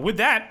with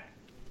that,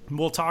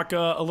 we'll talk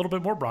a little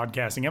bit more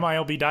broadcasting.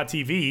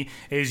 MILB.TV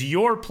is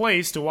your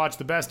place to watch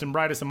the best and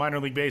brightest of minor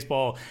league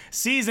baseball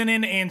season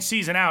in and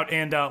season out.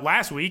 And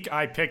last week,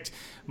 I picked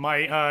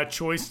my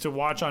choice to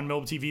watch on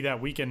MILB TV that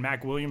weekend.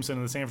 Mac Williamson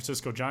of the San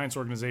Francisco Giants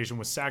organization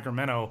with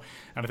Sacramento,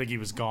 and I think he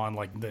was gone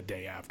like the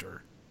day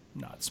after.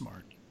 Not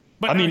smart.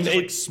 But I mean,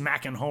 like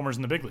smacking homers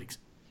in the big leagues.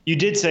 You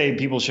did say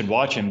people should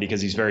watch him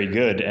because he's very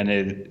good, and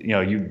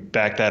you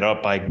back that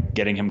up by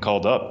getting him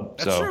called up.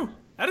 That's true.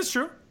 That is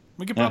true.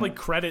 We could probably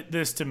credit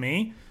this to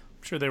me.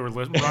 I'm sure they were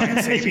listening. Ryan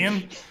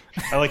Sapien.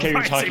 I like how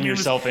you're talking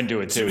yourself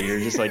into it, too. You're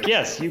just like,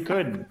 yes, you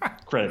could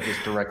credit this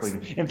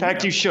directly. In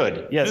fact, you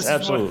should. Yes,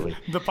 absolutely.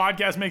 The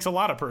podcast makes a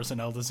lot of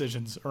personnel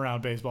decisions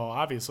around baseball,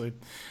 obviously.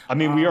 I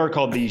mean, we are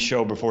called the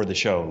show before the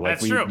show. Like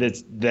that's true.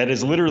 That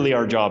is literally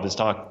our job, is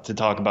to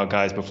talk about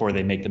guys before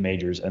they make the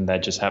majors, and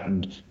that just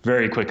happened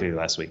very quickly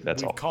last week.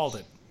 That's all.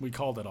 We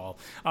called it all.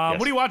 Yes.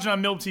 What are you watching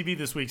on MILB TV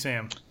this week,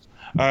 Sam?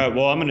 All right,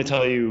 well, I'm going to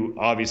tell you,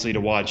 obviously,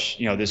 to watch,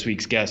 this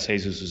week's guest,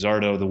 Jesus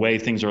Luzardo. The way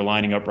things are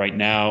lining up right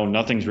now,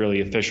 nothing's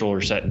really official or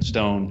set in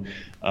stone.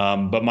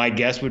 But my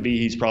guess would be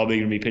he's probably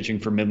going to be pitching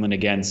for Midland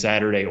again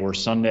Saturday or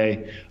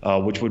Sunday,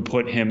 which would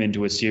put him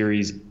into a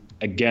series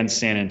against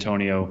San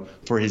Antonio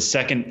for his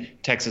second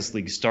Texas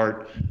League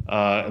start.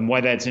 And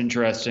why that's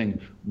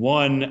interesting,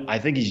 one, I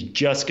think he's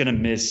just going to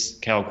miss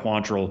Cal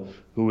Quantrill,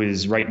 who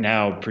is right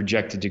now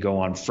projected to go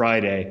on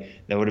Friday.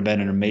 That would have been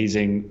an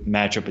amazing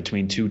matchup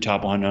between two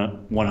top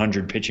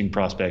 100 pitching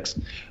prospects.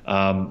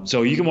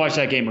 So you can watch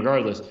that game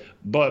regardless.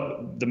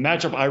 But the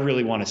matchup I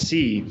really want to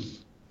see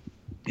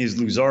is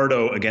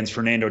Luzardo against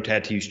Fernando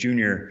Tatis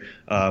Jr.,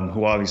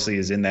 who obviously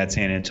is in that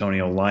San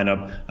Antonio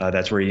lineup.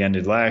 That's where he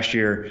ended last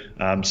year.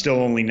 Still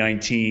only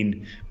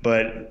 19,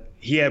 but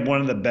he had one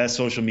of the best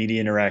social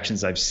media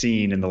interactions I've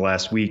seen in the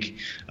last week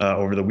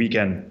over the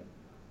weekend.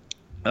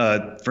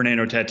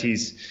 Fernando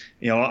Tatis,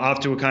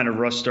 off to a kind of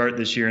rough start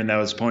this year, and that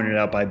was pointed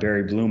out by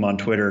Barry Bloom on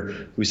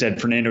Twitter, who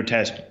said Fernando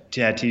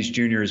Tatis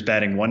Jr. is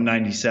batting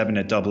 197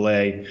 at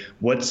AA.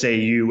 What say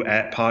you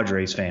at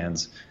Padres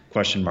fans? ?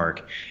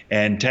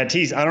 And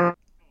Tatis, I don't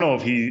know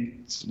if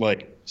he's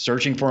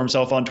searching for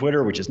himself on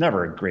Twitter, which is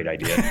never a great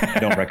idea. I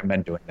don't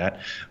recommend doing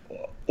that.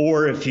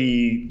 Or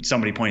if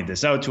somebody pointed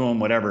this out to him,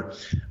 whatever.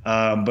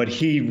 But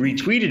he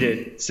retweeted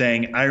it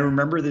saying, I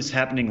remember this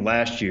happening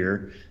last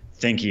year.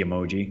 Thanky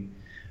emoji.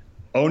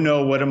 Oh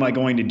no, what am I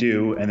going to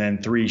do? And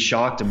then 3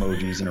 shocked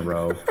emojis in a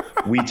row.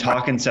 We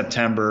talk in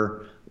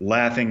September,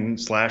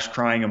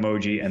 laughing/crying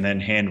emoji, and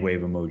then hand wave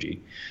emoji.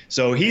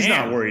 So he's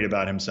not worried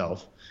about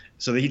himself.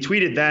 So he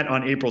tweeted that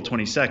on April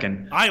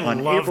 22nd. On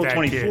April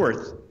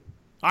 24th. Kid.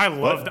 I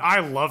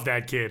love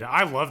that kid.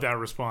 I love that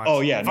response.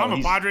 Oh yeah. If I'm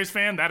a Padres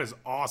fan, that is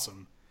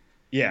awesome.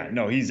 Yeah,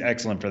 no, he's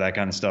excellent for that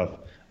kind of stuff.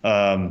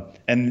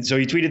 And so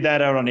he tweeted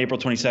that out on April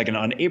 22nd.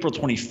 On April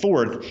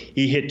 24th,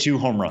 he hit 2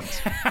 home runs.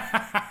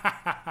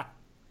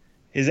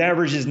 His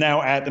average is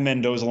now at the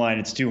Mendoza line.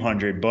 It's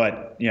 200.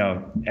 But,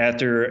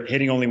 after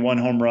hitting only 1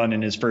 home run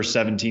in his first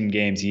 17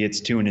 games, he hits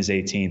 2 in his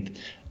 18th.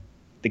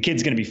 The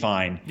kid's going to be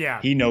fine.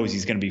 Yeah. He knows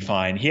he's going to be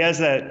fine. He has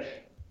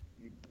that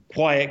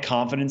quiet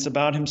confidence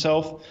about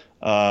himself.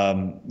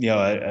 I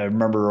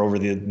remember over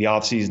the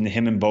offseason,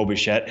 him and Bo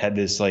Bichette had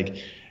this,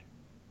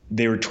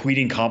 they were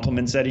tweeting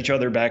compliments at each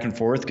other back and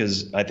forth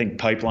because I think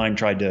Pipeline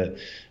tried to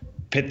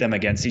pit them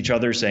against each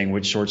other, saying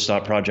which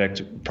shortstop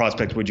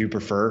prospect would you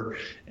prefer?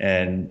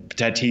 And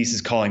Tatis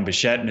is calling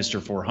Bichette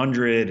Mr.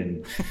 400,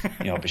 and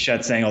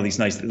Bichette saying all these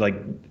nice,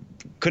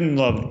 couldn't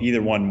love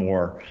either one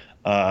more.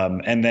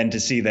 And then to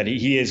see that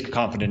he is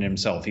confident in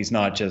himself. He's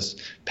not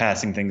just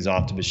passing things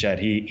off to Bichette.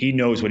 He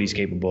knows what he's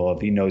capable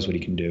of. He knows what he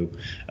can do.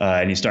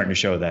 And he's starting to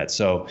show that.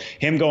 So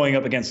him going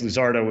up against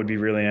Luzardo would be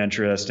really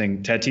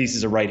interesting. Tatis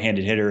is a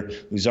right-handed hitter.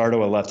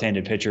 Luzardo, a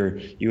left-handed pitcher.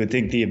 You would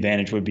think the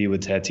advantage would be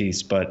with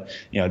Tatis. But,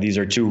 these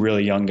are two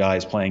really young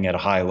guys playing at a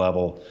high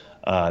level.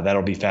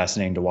 That'll be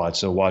fascinating to watch.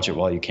 So watch it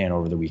while you can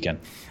over the weekend.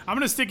 I'm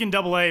going to stick in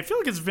Double-A. I feel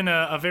like it's been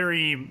a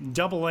very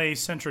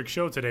Double-A-centric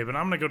show today, but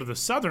I'm going to go to the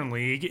Southern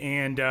League,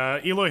 and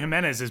Eloy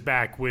Jimenez is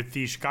back with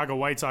the Chicago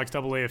White Sox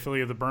Double-A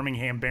affiliate of the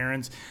Birmingham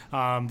Barons,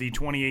 the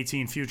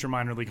 2018 future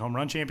minor league home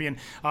run champion.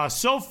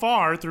 So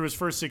far, through his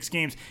first 6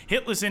 games,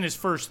 hitless in his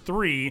first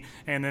 3,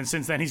 and then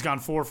since then he's gone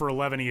 4 for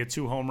 11. He had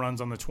 2 home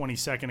runs on the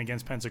 22nd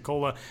against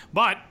Pensacola,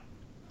 but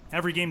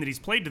every game that he's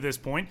played to this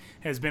point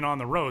has been on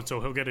the road, so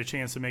he'll get a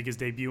chance to make his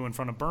debut in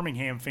front of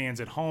Birmingham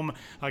fans at home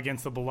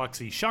against the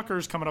Biloxi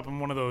Shuckers, coming up in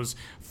one of those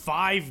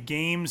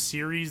 5-game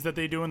series that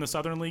they do in the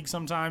Southern League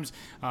sometimes.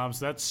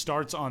 So that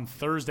starts on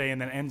Thursday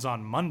and then ends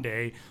on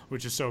Monday,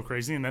 which is so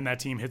crazy. And then that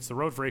team hits the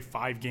road for a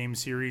 5-game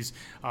series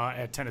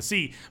at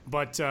Tennessee.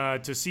 But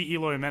to see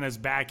Eloy Jimenez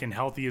back and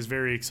healthy is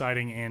very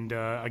exciting, and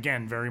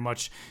again, very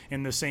much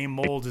in the same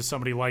mold as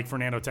somebody like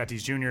Fernando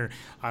Tatis Jr.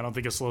 I don't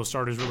think a slow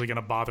start is really going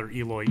to bother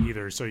Eloy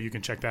either. So you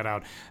can check that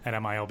out at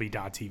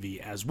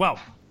MILB.TV as well.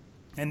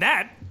 And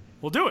that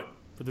will do it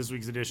for this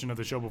week's edition of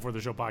the Show Before the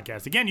Show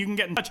podcast. Again, you can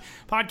get in touch,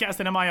 podcast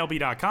at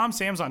MILB.com.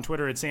 Sam's on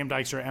Twitter at Sam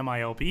Dykstra,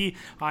 MILB.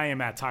 I am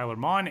at Tyler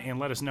Mon, and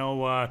let us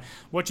know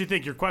what you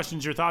think, your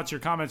questions, your thoughts,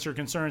 your comments, your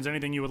concerns,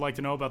 anything you would like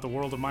to know about the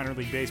world of minor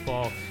league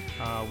baseball.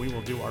 We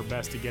will do our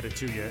best to get it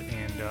to you.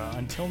 And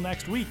until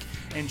next week,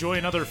 enjoy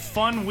another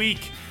fun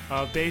week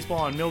of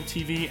baseball on MILB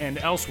TV and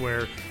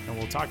elsewhere, and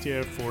we'll talk to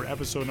you for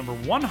episode number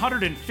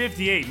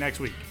 158 next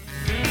week.